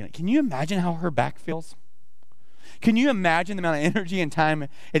 months pregnant. Can you imagine how her back feels? Can you imagine the amount of energy and time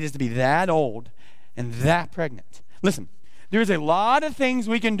it is to be that old and that pregnant? Listen, there's a lot of things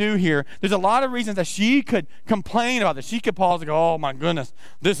we can do here. There's a lot of reasons that she could complain about this. She could pause and go, oh my goodness,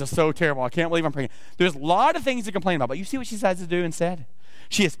 this is so terrible. I can't believe I'm pregnant. There's a lot of things to complain about. But you see what she decides to do instead?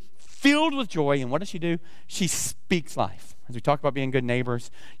 She is filled with joy. And what does she do? She speaks life. As we talk about being good neighbors,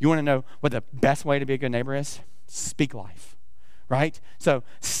 you want to know what the best way to be a good neighbor is? Speak life. Right? So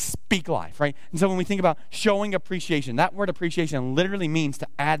speak life, right? And so when we think about showing appreciation, that word appreciation literally means to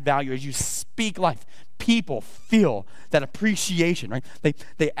add value as you speak life. people feel that appreciation, right?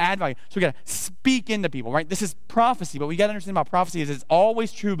 They add value. So we got to speak into people, right? This is prophecy, but we got to understand about prophecy is it's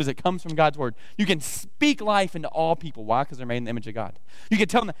always true because it comes from God's word. You can speak life into all people. Why? Because they're made in the image of God. You can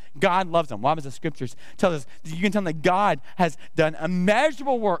tell them that God loves them. Why? Because the scriptures tell us. You can tell them that God has done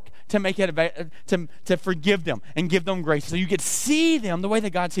immeasurable work to make it to forgive them and give them grace. So you can see them the way that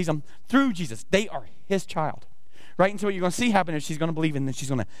God sees them through Jesus. They are his child. Right? And so what you're going to see happen is she's going to believe and then she's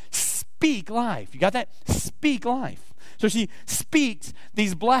going to speak life. You got that? Speak life. So she speaks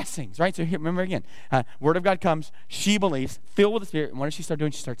these blessings, right? So here, remember again, word of God comes, she believes, filled with the Spirit, and what does she start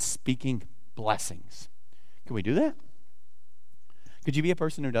doing? She starts speaking blessings. Can we do that? Could you be a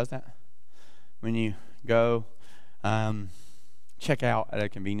person who does that? When you go check out at a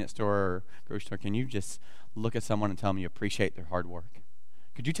convenience store or grocery store, can you just look at someone and tell them you appreciate their hard work?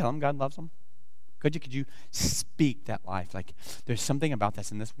 Could you tell them God loves them? Could you speak that life? Like, there's something about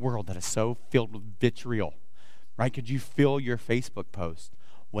this in this world that is so filled with vitriol, right? Could you fill your Facebook post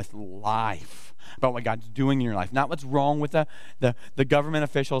with life about what God's doing in your life? Not what's wrong with the government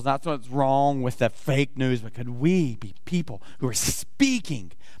officials, not what's wrong with the fake news, but could we be people who are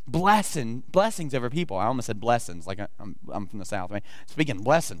speaking blessings over people? I almost said blessings, like I'm from the South, right? Speaking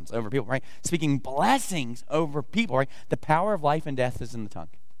blessings over people, right? Speaking blessings over people, right? The power of life and death is in the tongue.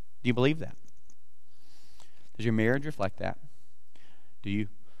 Do you believe that? Does your marriage reflect that? Do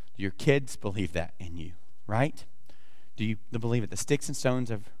your kids believe that in you, right? Do you believe it? The sticks and stones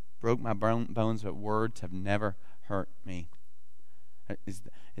have broke my bones, but words have never hurt me. Is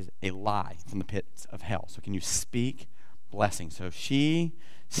a lie from the pits of hell. So can you speak blessing? So she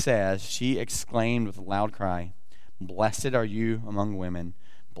exclaimed with a loud cry, "Blessed are you among women.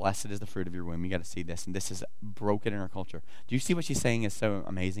 Blessed is the fruit of your womb." You got to see this, and this is broken in our culture. Do you see what she's saying is so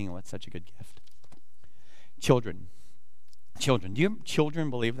amazing and what's such a good gift? Children. Do your children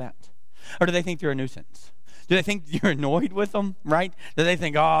believe that? Or do they think you're a nuisance? Do they think you're annoyed with them, right? Do they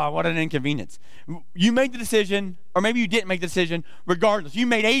think, oh, what an inconvenience? You made the decision, or maybe you didn't make the decision. Regardless, you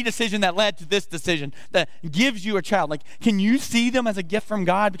made a decision that led to this decision that gives you a child. Like, can you see them as a gift from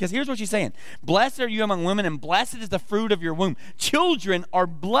God? Because here's what she's saying. Blessed are you among women, and blessed is the fruit of your womb. Children are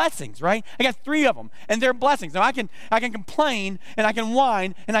blessings, right? I got 3 of them, and they're blessings. Now, I can complain, and I can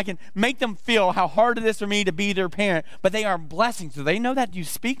whine, and I can make them feel how hard it is for me to be their parent, but they are blessings. Do they know that? Do you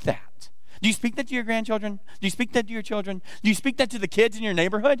speak that? Do you speak that to your grandchildren? Do you speak that to your children? Do you speak that to the kids in your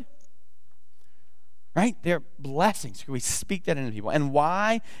neighborhood? Right? They're blessings. We speak that into people. And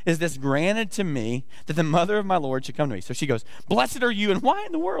why is this granted to me that the mother of my Lord should come to me? So she goes, "Blessed are you." And why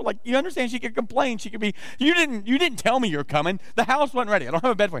in the world? Like, you understand, she could complain. She could be, you didn't tell me you're coming. The house wasn't ready. I don't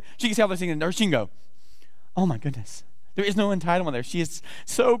have a bed for you. She can see all those things, and she can go, "Oh my goodness. There is no entitlement there." She is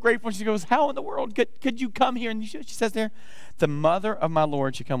so grateful. She goes, "How in the world could you come here?" And she says there, "The mother of my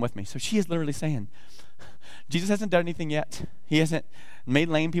Lord should come with me." So she is literally saying, Jesus hasn't done anything yet. He hasn't made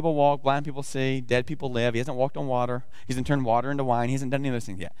lame people walk, blind people see, dead people live. He hasn't walked on water. He hasn't turned water into wine. He hasn't done any of those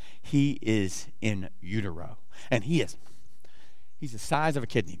things yet. He is in utero. And he's the size of a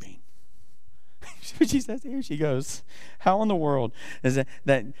kidney bean. She says, here she goes, "How in the world is it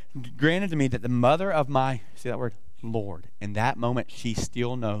that granted to me that the mother of my," see that word? Lord. In that moment, she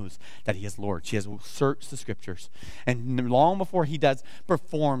still knows that he is Lord. She has searched the scriptures. And long before he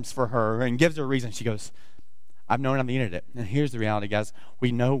performs for her and gives her a reason, she goes, "I've known I've needed it." And here's the reality, guys.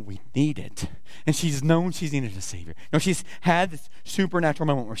 We know we need it. And she's known she's needed a Savior. You know, she's had this supernatural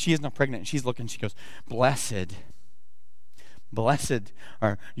moment where she is now pregnant and she's looking, she goes, "Blessed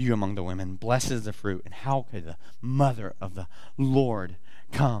are you among the women. Blessed is the fruit." And how could the mother of the Lord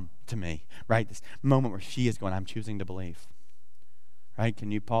come to me, right? This moment where she is going, "I'm choosing to believe," right?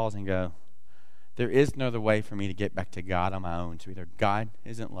 Can you pause and go, there is no other way for me to get back to God on my own. So either God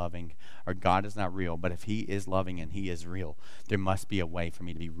isn't loving or God is not real. But if he is loving and he is real, there must be a way for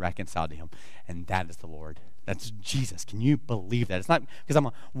me to be reconciled to him. And that is the Lord. That's Jesus. Can you believe that? It's not because I'm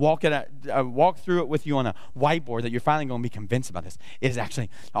going to walk through it with you on a whiteboard that you're finally going to be convinced about this. It is actually,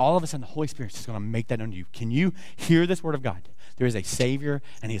 all of a sudden, the Holy Spirit is just going to make that known to you. Can you hear this word of God? There is a Savior,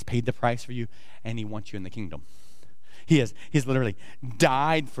 and he has paid the price for you, and he wants you in the kingdom. He's literally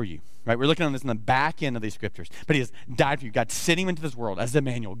died for you, right? We're looking at this in the back end of these scriptures. But he has died for you. God sent him into this world as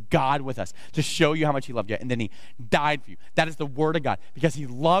Emmanuel, God with us, to show you how much he loved you. And then he died for you. That is the word of God, because he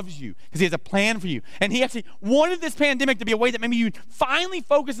loves you, because he has a plan for you. And he actually wanted this pandemic to be a way that maybe you'd finally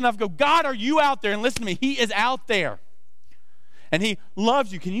focus enough to go, "God, are you out there?" And listen to me. He is out there. And he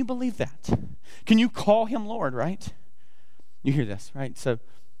loves you. Can you believe that? Can you call him Lord, right? You hear this, right? So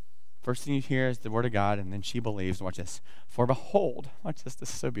first thing you hear is the word of God, and then she believes. Watch this. "For behold," watch this is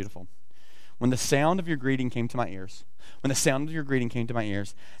so beautiful. when the sound of your greeting came to my ears,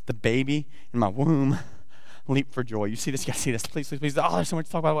 the baby in my womb leaped for joy. You see this? You guys see this? Please, please, please. Oh, there's so much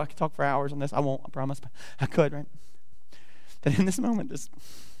to talk about. I could talk for hours on this. I won't, I promise. But I could, right? That in this moment,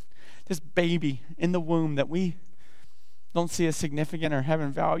 this baby in the womb that we don't see as significant or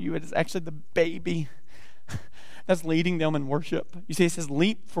having value, it is actually the baby that's leading them in worship. You see, it says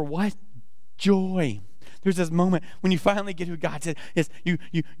leap for what? Joy. There's this moment when you finally get who God said is.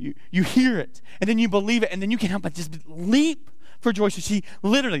 You hear it, and then you believe it, and then you can't help but just leap for joy. So she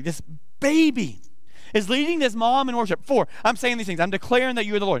literally, this baby is leading this mom in worship. I'm saying these things. I'm declaring that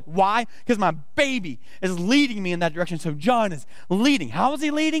you are the Lord. Why? Because my baby is leading me in that direction. So John is leading. How is he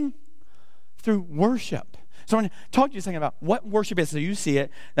leading? Through worship. So I want to talk to you a second about what worship is. So you see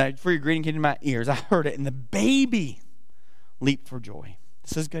it. That for your greeting came to my ears. I heard it, and the baby leaped for joy.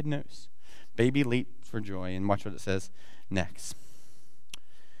 This is good news. Baby leaped for joy. And watch what it says next.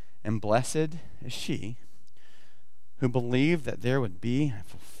 And blessed is she who believed that there would be a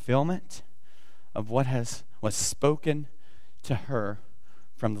fulfillment of what was spoken to her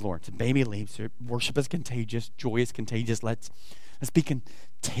from the Lord. So baby leaps. Worship is contagious. Joy is contagious. Let's be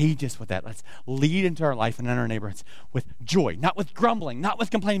contagious with that. Let's lead into our life and in our neighborhoods with joy, not with grumbling, not with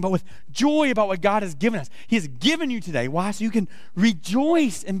complaining, but with joy about what God has given us. He has given you today. Why? So you can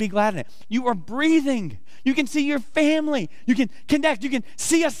rejoice and be glad in it. You are breathing. You can see your family. You can connect. You can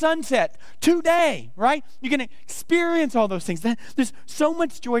see a sunset today, right? You can experience all those things. There's so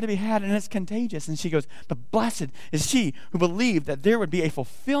much joy to be had, and it's contagious. And she goes, but blessed is she who believed that there would be a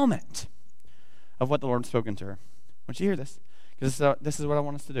fulfillment of what the Lord had spoken to her. I want you to hear this. Because this is what I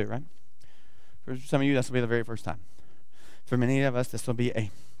want us to do, right? For some of you, this will be the very first time. For many of us, this will be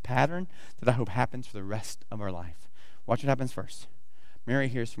a pattern that I hope happens for the rest of our life. Watch what happens first. Mary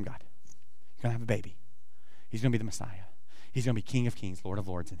hears from God. He's going to have a baby. He's going to be the Messiah. He's going to be King of Kings, Lord of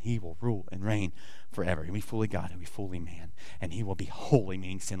Lords, and he will rule and reign forever. He'll be fully God, he'll be fully man, and he will be holy,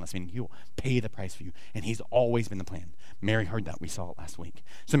 meaning sinless, meaning he will pay the price for you, and he's always been the plan. Mary heard that. We saw it last week.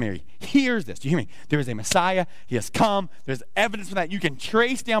 So Mary hears this. Do you hear me? There is a Messiah. He has come. There's evidence for that. You can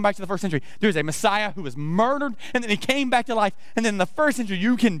trace down back to the first century. There's a Messiah who was murdered, and then he came back to life. And then in the first century,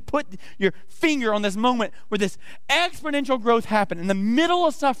 you can put your finger on this moment where this exponential growth happened in the middle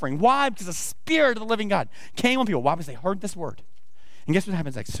of suffering. Why? Because the Spirit of the living God came on people. Why? Because they heard this word. And guess what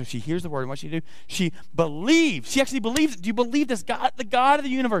happens next? So she hears the word, and what she do? She believes. She actually believes it. Do you believe this? God, the God of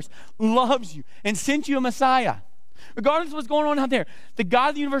the universe, loves you and sent you a Messiah. Regardless of what's going on out there, the God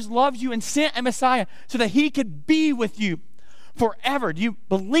of the universe loves you and sent a Messiah so that he could be with you forever. Do you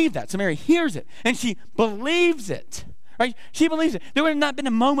believe that? So Mary hears it, and she believes it. Right? She believes it. There would have not been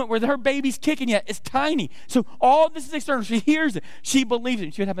a moment where her baby's kicking yet. It's tiny. So all this is external. She hears it. She believes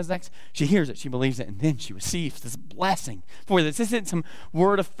it. See what happens next? She hears it. She believes it. And then she receives this blessing for this. This isn't some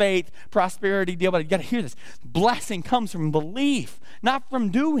word of faith, prosperity deal, but you got to hear this. Blessing comes from belief, not from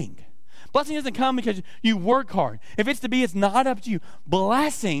doing. Blessing doesn't come because you work hard. If it's to be, it's not up to you.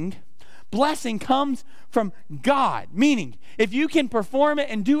 Blessing comes from God. Meaning, if you can perform it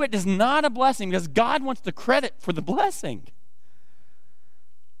and do it, it's not a blessing because God wants the credit for the blessing.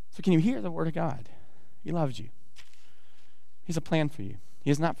 So can you hear the word of God? He loves you. He has a plan for you. He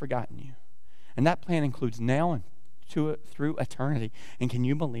has not forgotten you. And that plan includes now and through eternity. And can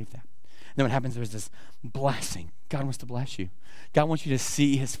you believe that? And then what happens, there's this blessing. God wants to bless you. God wants you to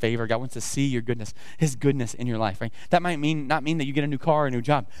see his favor. God wants to see your goodness, his goodness in your life, right? That might not mean that you get a new car or a new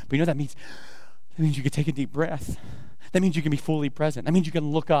job, but you know what that means? That means you can take a deep breath. That means you can be fully present. That means you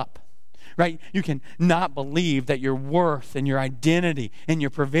can look up, right? You can not believe that your worth and your identity and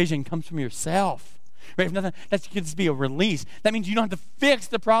your provision comes from yourself, right? If nothing, that could just be a release. That means you don't have to fix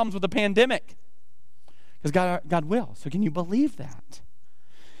the problems with the pandemic because God will. So can you believe that?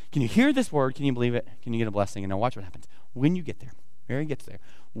 Can you hear this word? Can you believe it? Can you get a blessing? And now watch what happens. When you get there, Mary gets there.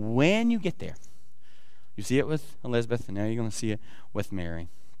 When you get there, you see it with Elizabeth, and now you're going to see it with Mary.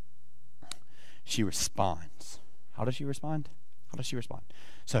 She responds. How does she respond?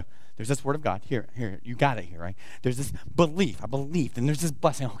 So there's this word of God. Here, you got it here, right? There's this belief. I believe. And there's this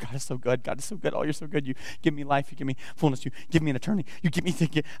blessing. Oh, God is so good. God is so good. Oh, you're so good. You give me life. You give me fullness. You give me an eternity. You give me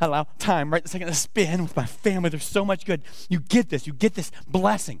allow time, right? The second to spend with my family. There's so much good. You get this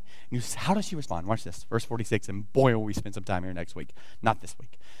blessing. And how does she respond? Watch this. Verse 46. And boy, will we spend some time here next week. Not this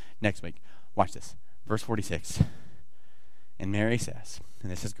week. Next week. Watch this. Verse 46. And Mary says,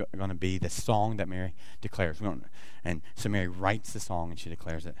 and this is going to be the song that Mary declares. And so Mary writes the song and she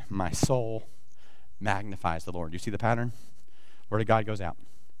declares it. My soul magnifies the Lord. You see the pattern? Word of God goes out.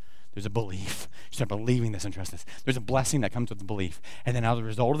 There's a belief. You start believing this and trust this. There's a blessing that comes with the belief. And then as a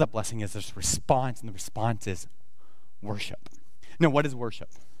result of that blessing is this response, and the response is worship. Now, what is worship?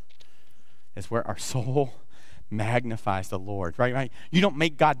 is where our soul magnifies the Lord, right? You don't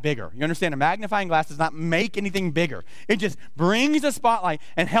make God bigger. You understand? A magnifying glass does not make anything bigger. It just brings a spotlight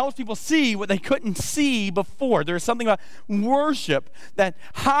and helps people see what they couldn't see before. There's something about worship that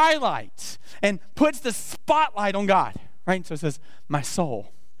highlights and puts the spotlight on God, right? So it says, my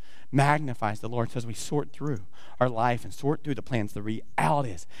soul magnifies the Lord. So as we sort through our life and sort through the plans, the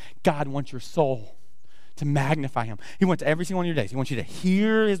reality is God wants your soul to magnify him. He wants every single one of your days. He wants you to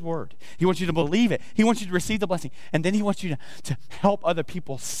hear his word. He wants you to believe it. He wants you to receive the blessing. And then he wants you to help other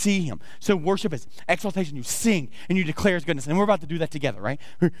people see him. So worship is exaltation. You sing and you declare his goodness. And we're about to do that together, right?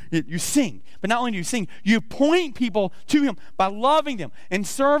 You sing. But not only do you sing, you point people to him by loving them and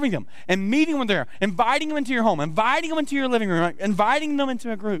serving them and meeting them there, inviting them into your home, inviting them into your living room, right? Inviting them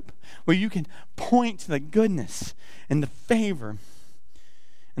into a group where you can point to the goodness and the favor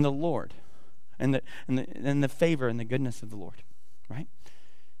and the Lord. And the favor and the goodness of the Lord, right?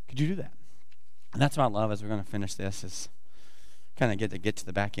 Could you do that? And that's what I love as we're going to finish this, is kind of get to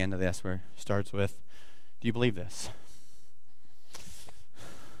the back end of this, where it starts with, do you believe this?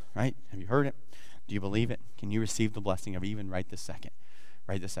 Right? Have you heard it? Do you believe it? Can you receive the blessing of even right this second,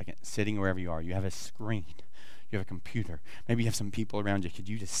 sitting wherever you are? You have a screen. You have a computer. Maybe you have some people around you. Could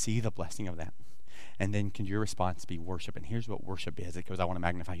you just see the blessing of that? And then can your response be worship? And here's what worship is. It goes, I want to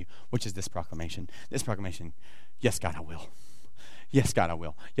magnify you, which is this proclamation. This proclamation, yes, God, I will. Yes, God, I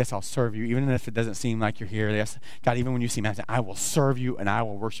will. Yes, I'll serve you, even if it doesn't seem like you're here. Yes, God, even when you seem absent, I will serve you and I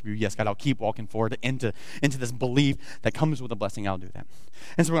will worship you. Yes, God, I'll keep walking forward into this belief that comes with a blessing. I'll do that.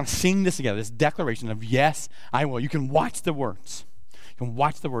 And so we're going to sing this together, this declaration of yes, I will. You can watch the words. You can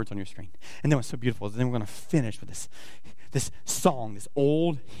watch the words on your screen. And then what's so beautiful is then we're going to finish with this song, this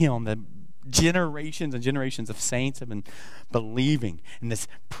old hymn that generations and generations of saints have been believing, and this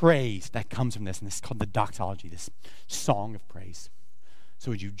praise that comes from this, and this is called the doxology, this song of praise. So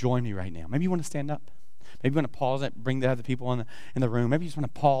would you join me right now? Maybe you want to stand up. Maybe you want to pause it, bring the other people in the room. Maybe you just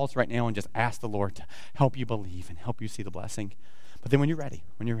want to pause right now and just ask the Lord to help you believe and help you see the blessing. But then when you're ready,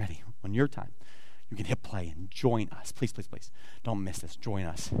 on your time, you can hit play and join us. Please, please, please, don't miss this. Join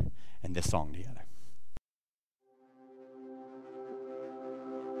us in this song together.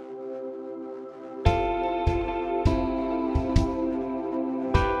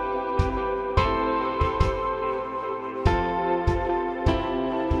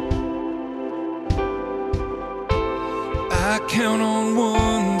 I count on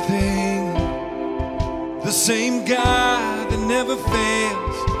one thing, the same God that never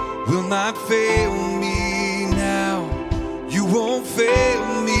fails will not fail me now. You won't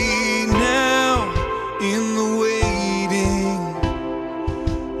fail me now in the waiting.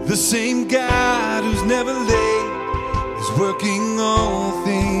 The same God who's never late is working all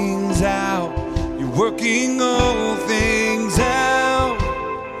things out. You're working all things out.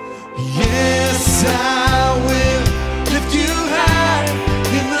 Yes, I will lift you high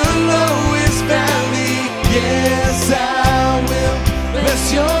in the lowest valley. Yes, I will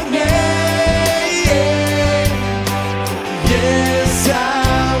bless your name. Yes, I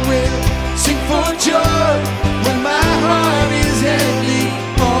will sing for joy when my heart is heavy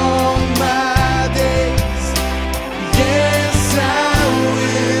all my days. Yes, I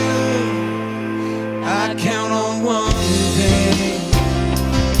will. I count on one thing,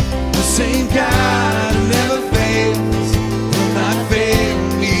 the same God who never fails will not fail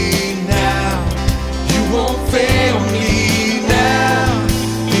me now. You won't fail me now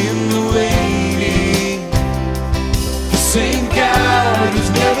in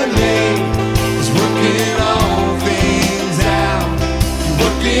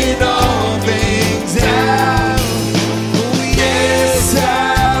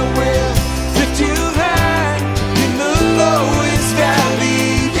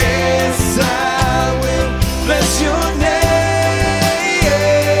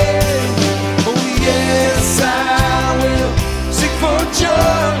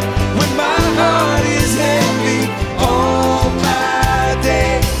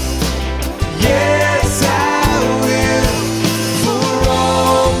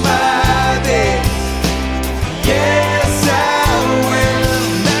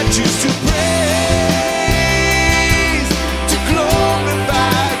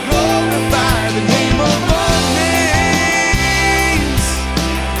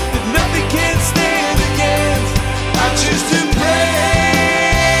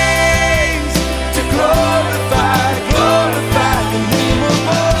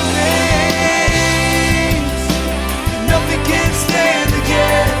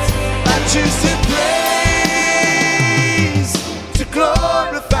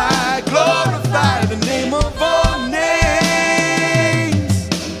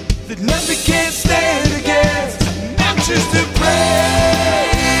just to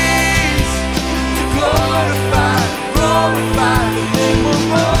praise, to glorify, glorify the name of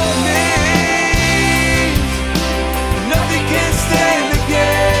our name. Nothing can stand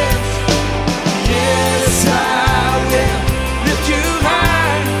against. Yes, I will lift you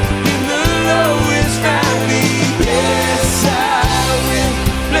high in the lowest valley. Yes, I will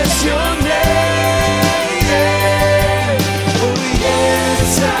bless your name. Oh,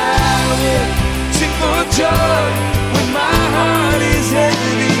 yes, I will sing for joy when my heart is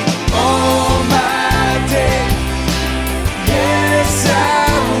heavy all my days. Yes, I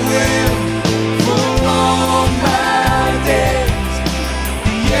will for all my days.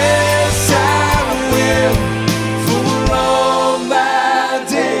 Yes, I will for all my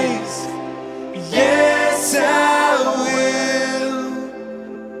days. Yes, I will.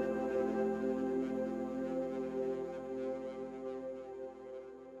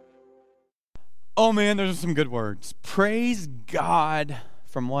 Oh man, those are some good words. Praise God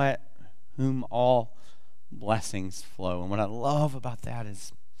from whom all blessings flow. And what I love about that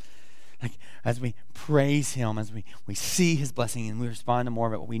is, like, as we praise him, as we see his blessing and we respond to more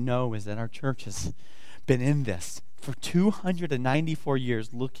of it, what we know is that our church has been in this for 294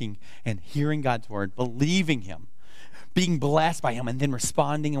 years, looking and hearing God's word, believing him, being blessed by him, and then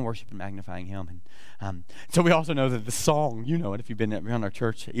responding and worship and magnifying him. And so we also know that the song, you know it if you've been around our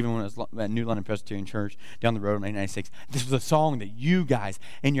church, even when it was at New London Presbyterian Church down the road in 1996, this was a song that you guys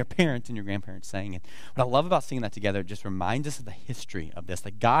and your parents and your grandparents sang. And what I love about singing that together, it just reminds us of the history of this.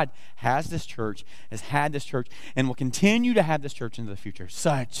 Like, God has this church, has had this church, and will continue to have this church into the future.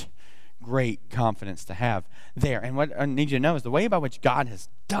 Such great confidence to have there. And what I need you to know is the way by which God has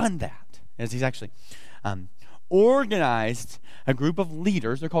done that is he's actually organized a group of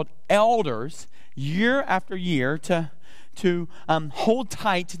leaders. They're called elders, year after year, to hold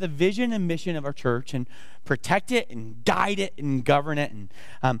tight to the vision and mission of our church and protect it and guide it and govern it.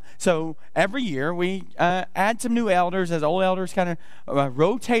 And so every year we add some new elders as old elders kind of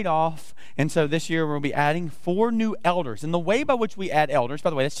rotate off. And so this year we'll be adding 4 new elders. And the way by which we add elders,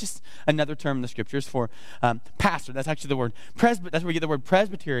 by the way, that's just another term in the scriptures for pastor. That's actually the word that's where we get the word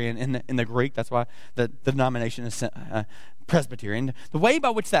Presbyterian in the Greek. That's why the denomination is Presbyterian. The way by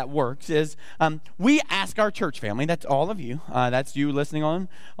which that works is we ask our church family, that's all of you, that's you listening on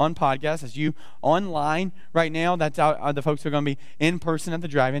podcasts, that's you online right now, that's the folks who are going to be in person at the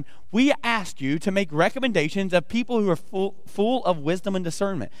drive-in. We ask you to make recommendations of people who are full of wisdom and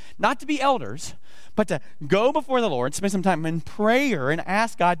discernment. Not to be elders, but to go before the Lord, spend some time in prayer and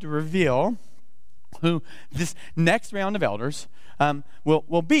ask God to reveal who this next round of elders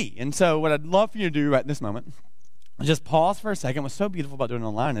will be. And so what I'd love for you to do right this moment, just pause for a second. What's so beautiful about doing it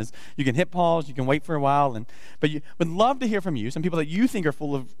online is you can hit pause, you can wait for a while, but you would love to hear from you, some people that you think are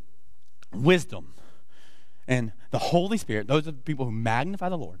full of wisdom and the Holy Spirit. Those are the people who magnify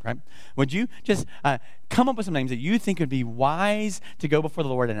the Lord, right? Would you just come up with some names that you think would be wise to go before the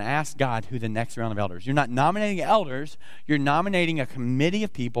Lord and ask God who the next round of elders? You're not nominating elders, you're nominating a committee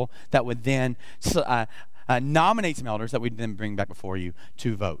of people that would then nominate some elders that we'd then bring back before you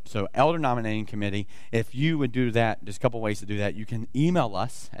to vote. So elder nominating committee, if you would do that, there's a couple ways to do that. You can email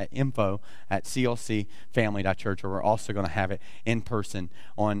us at info@clcfamily.church, or we're also going to have it in person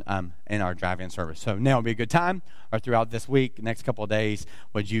on in our drive-in service. So now would be a good time, or throughout this week, next couple of days,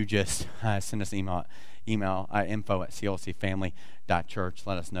 would you just send us email info@clcfamily.church.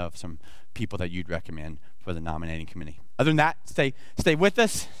 Let us know of some people that you'd recommend for the nominating committee. Other than that, stay with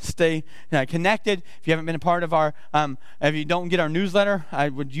us, stay connected. If you haven't been a part of our, if you don't get our newsletter,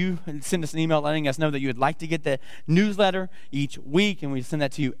 would you send us an email letting us know that you would like to get the newsletter each week, and we send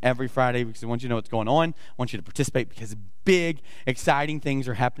that to you every Friday because we want you to know what's going on. I want you to participate because big, exciting things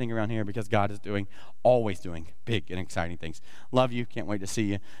are happening around here because God is always doing big and exciting things. Love you. Can't wait to see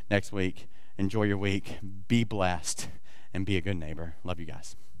you next week. Enjoy your week. Be blessed and be a good neighbor. Love you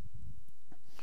guys.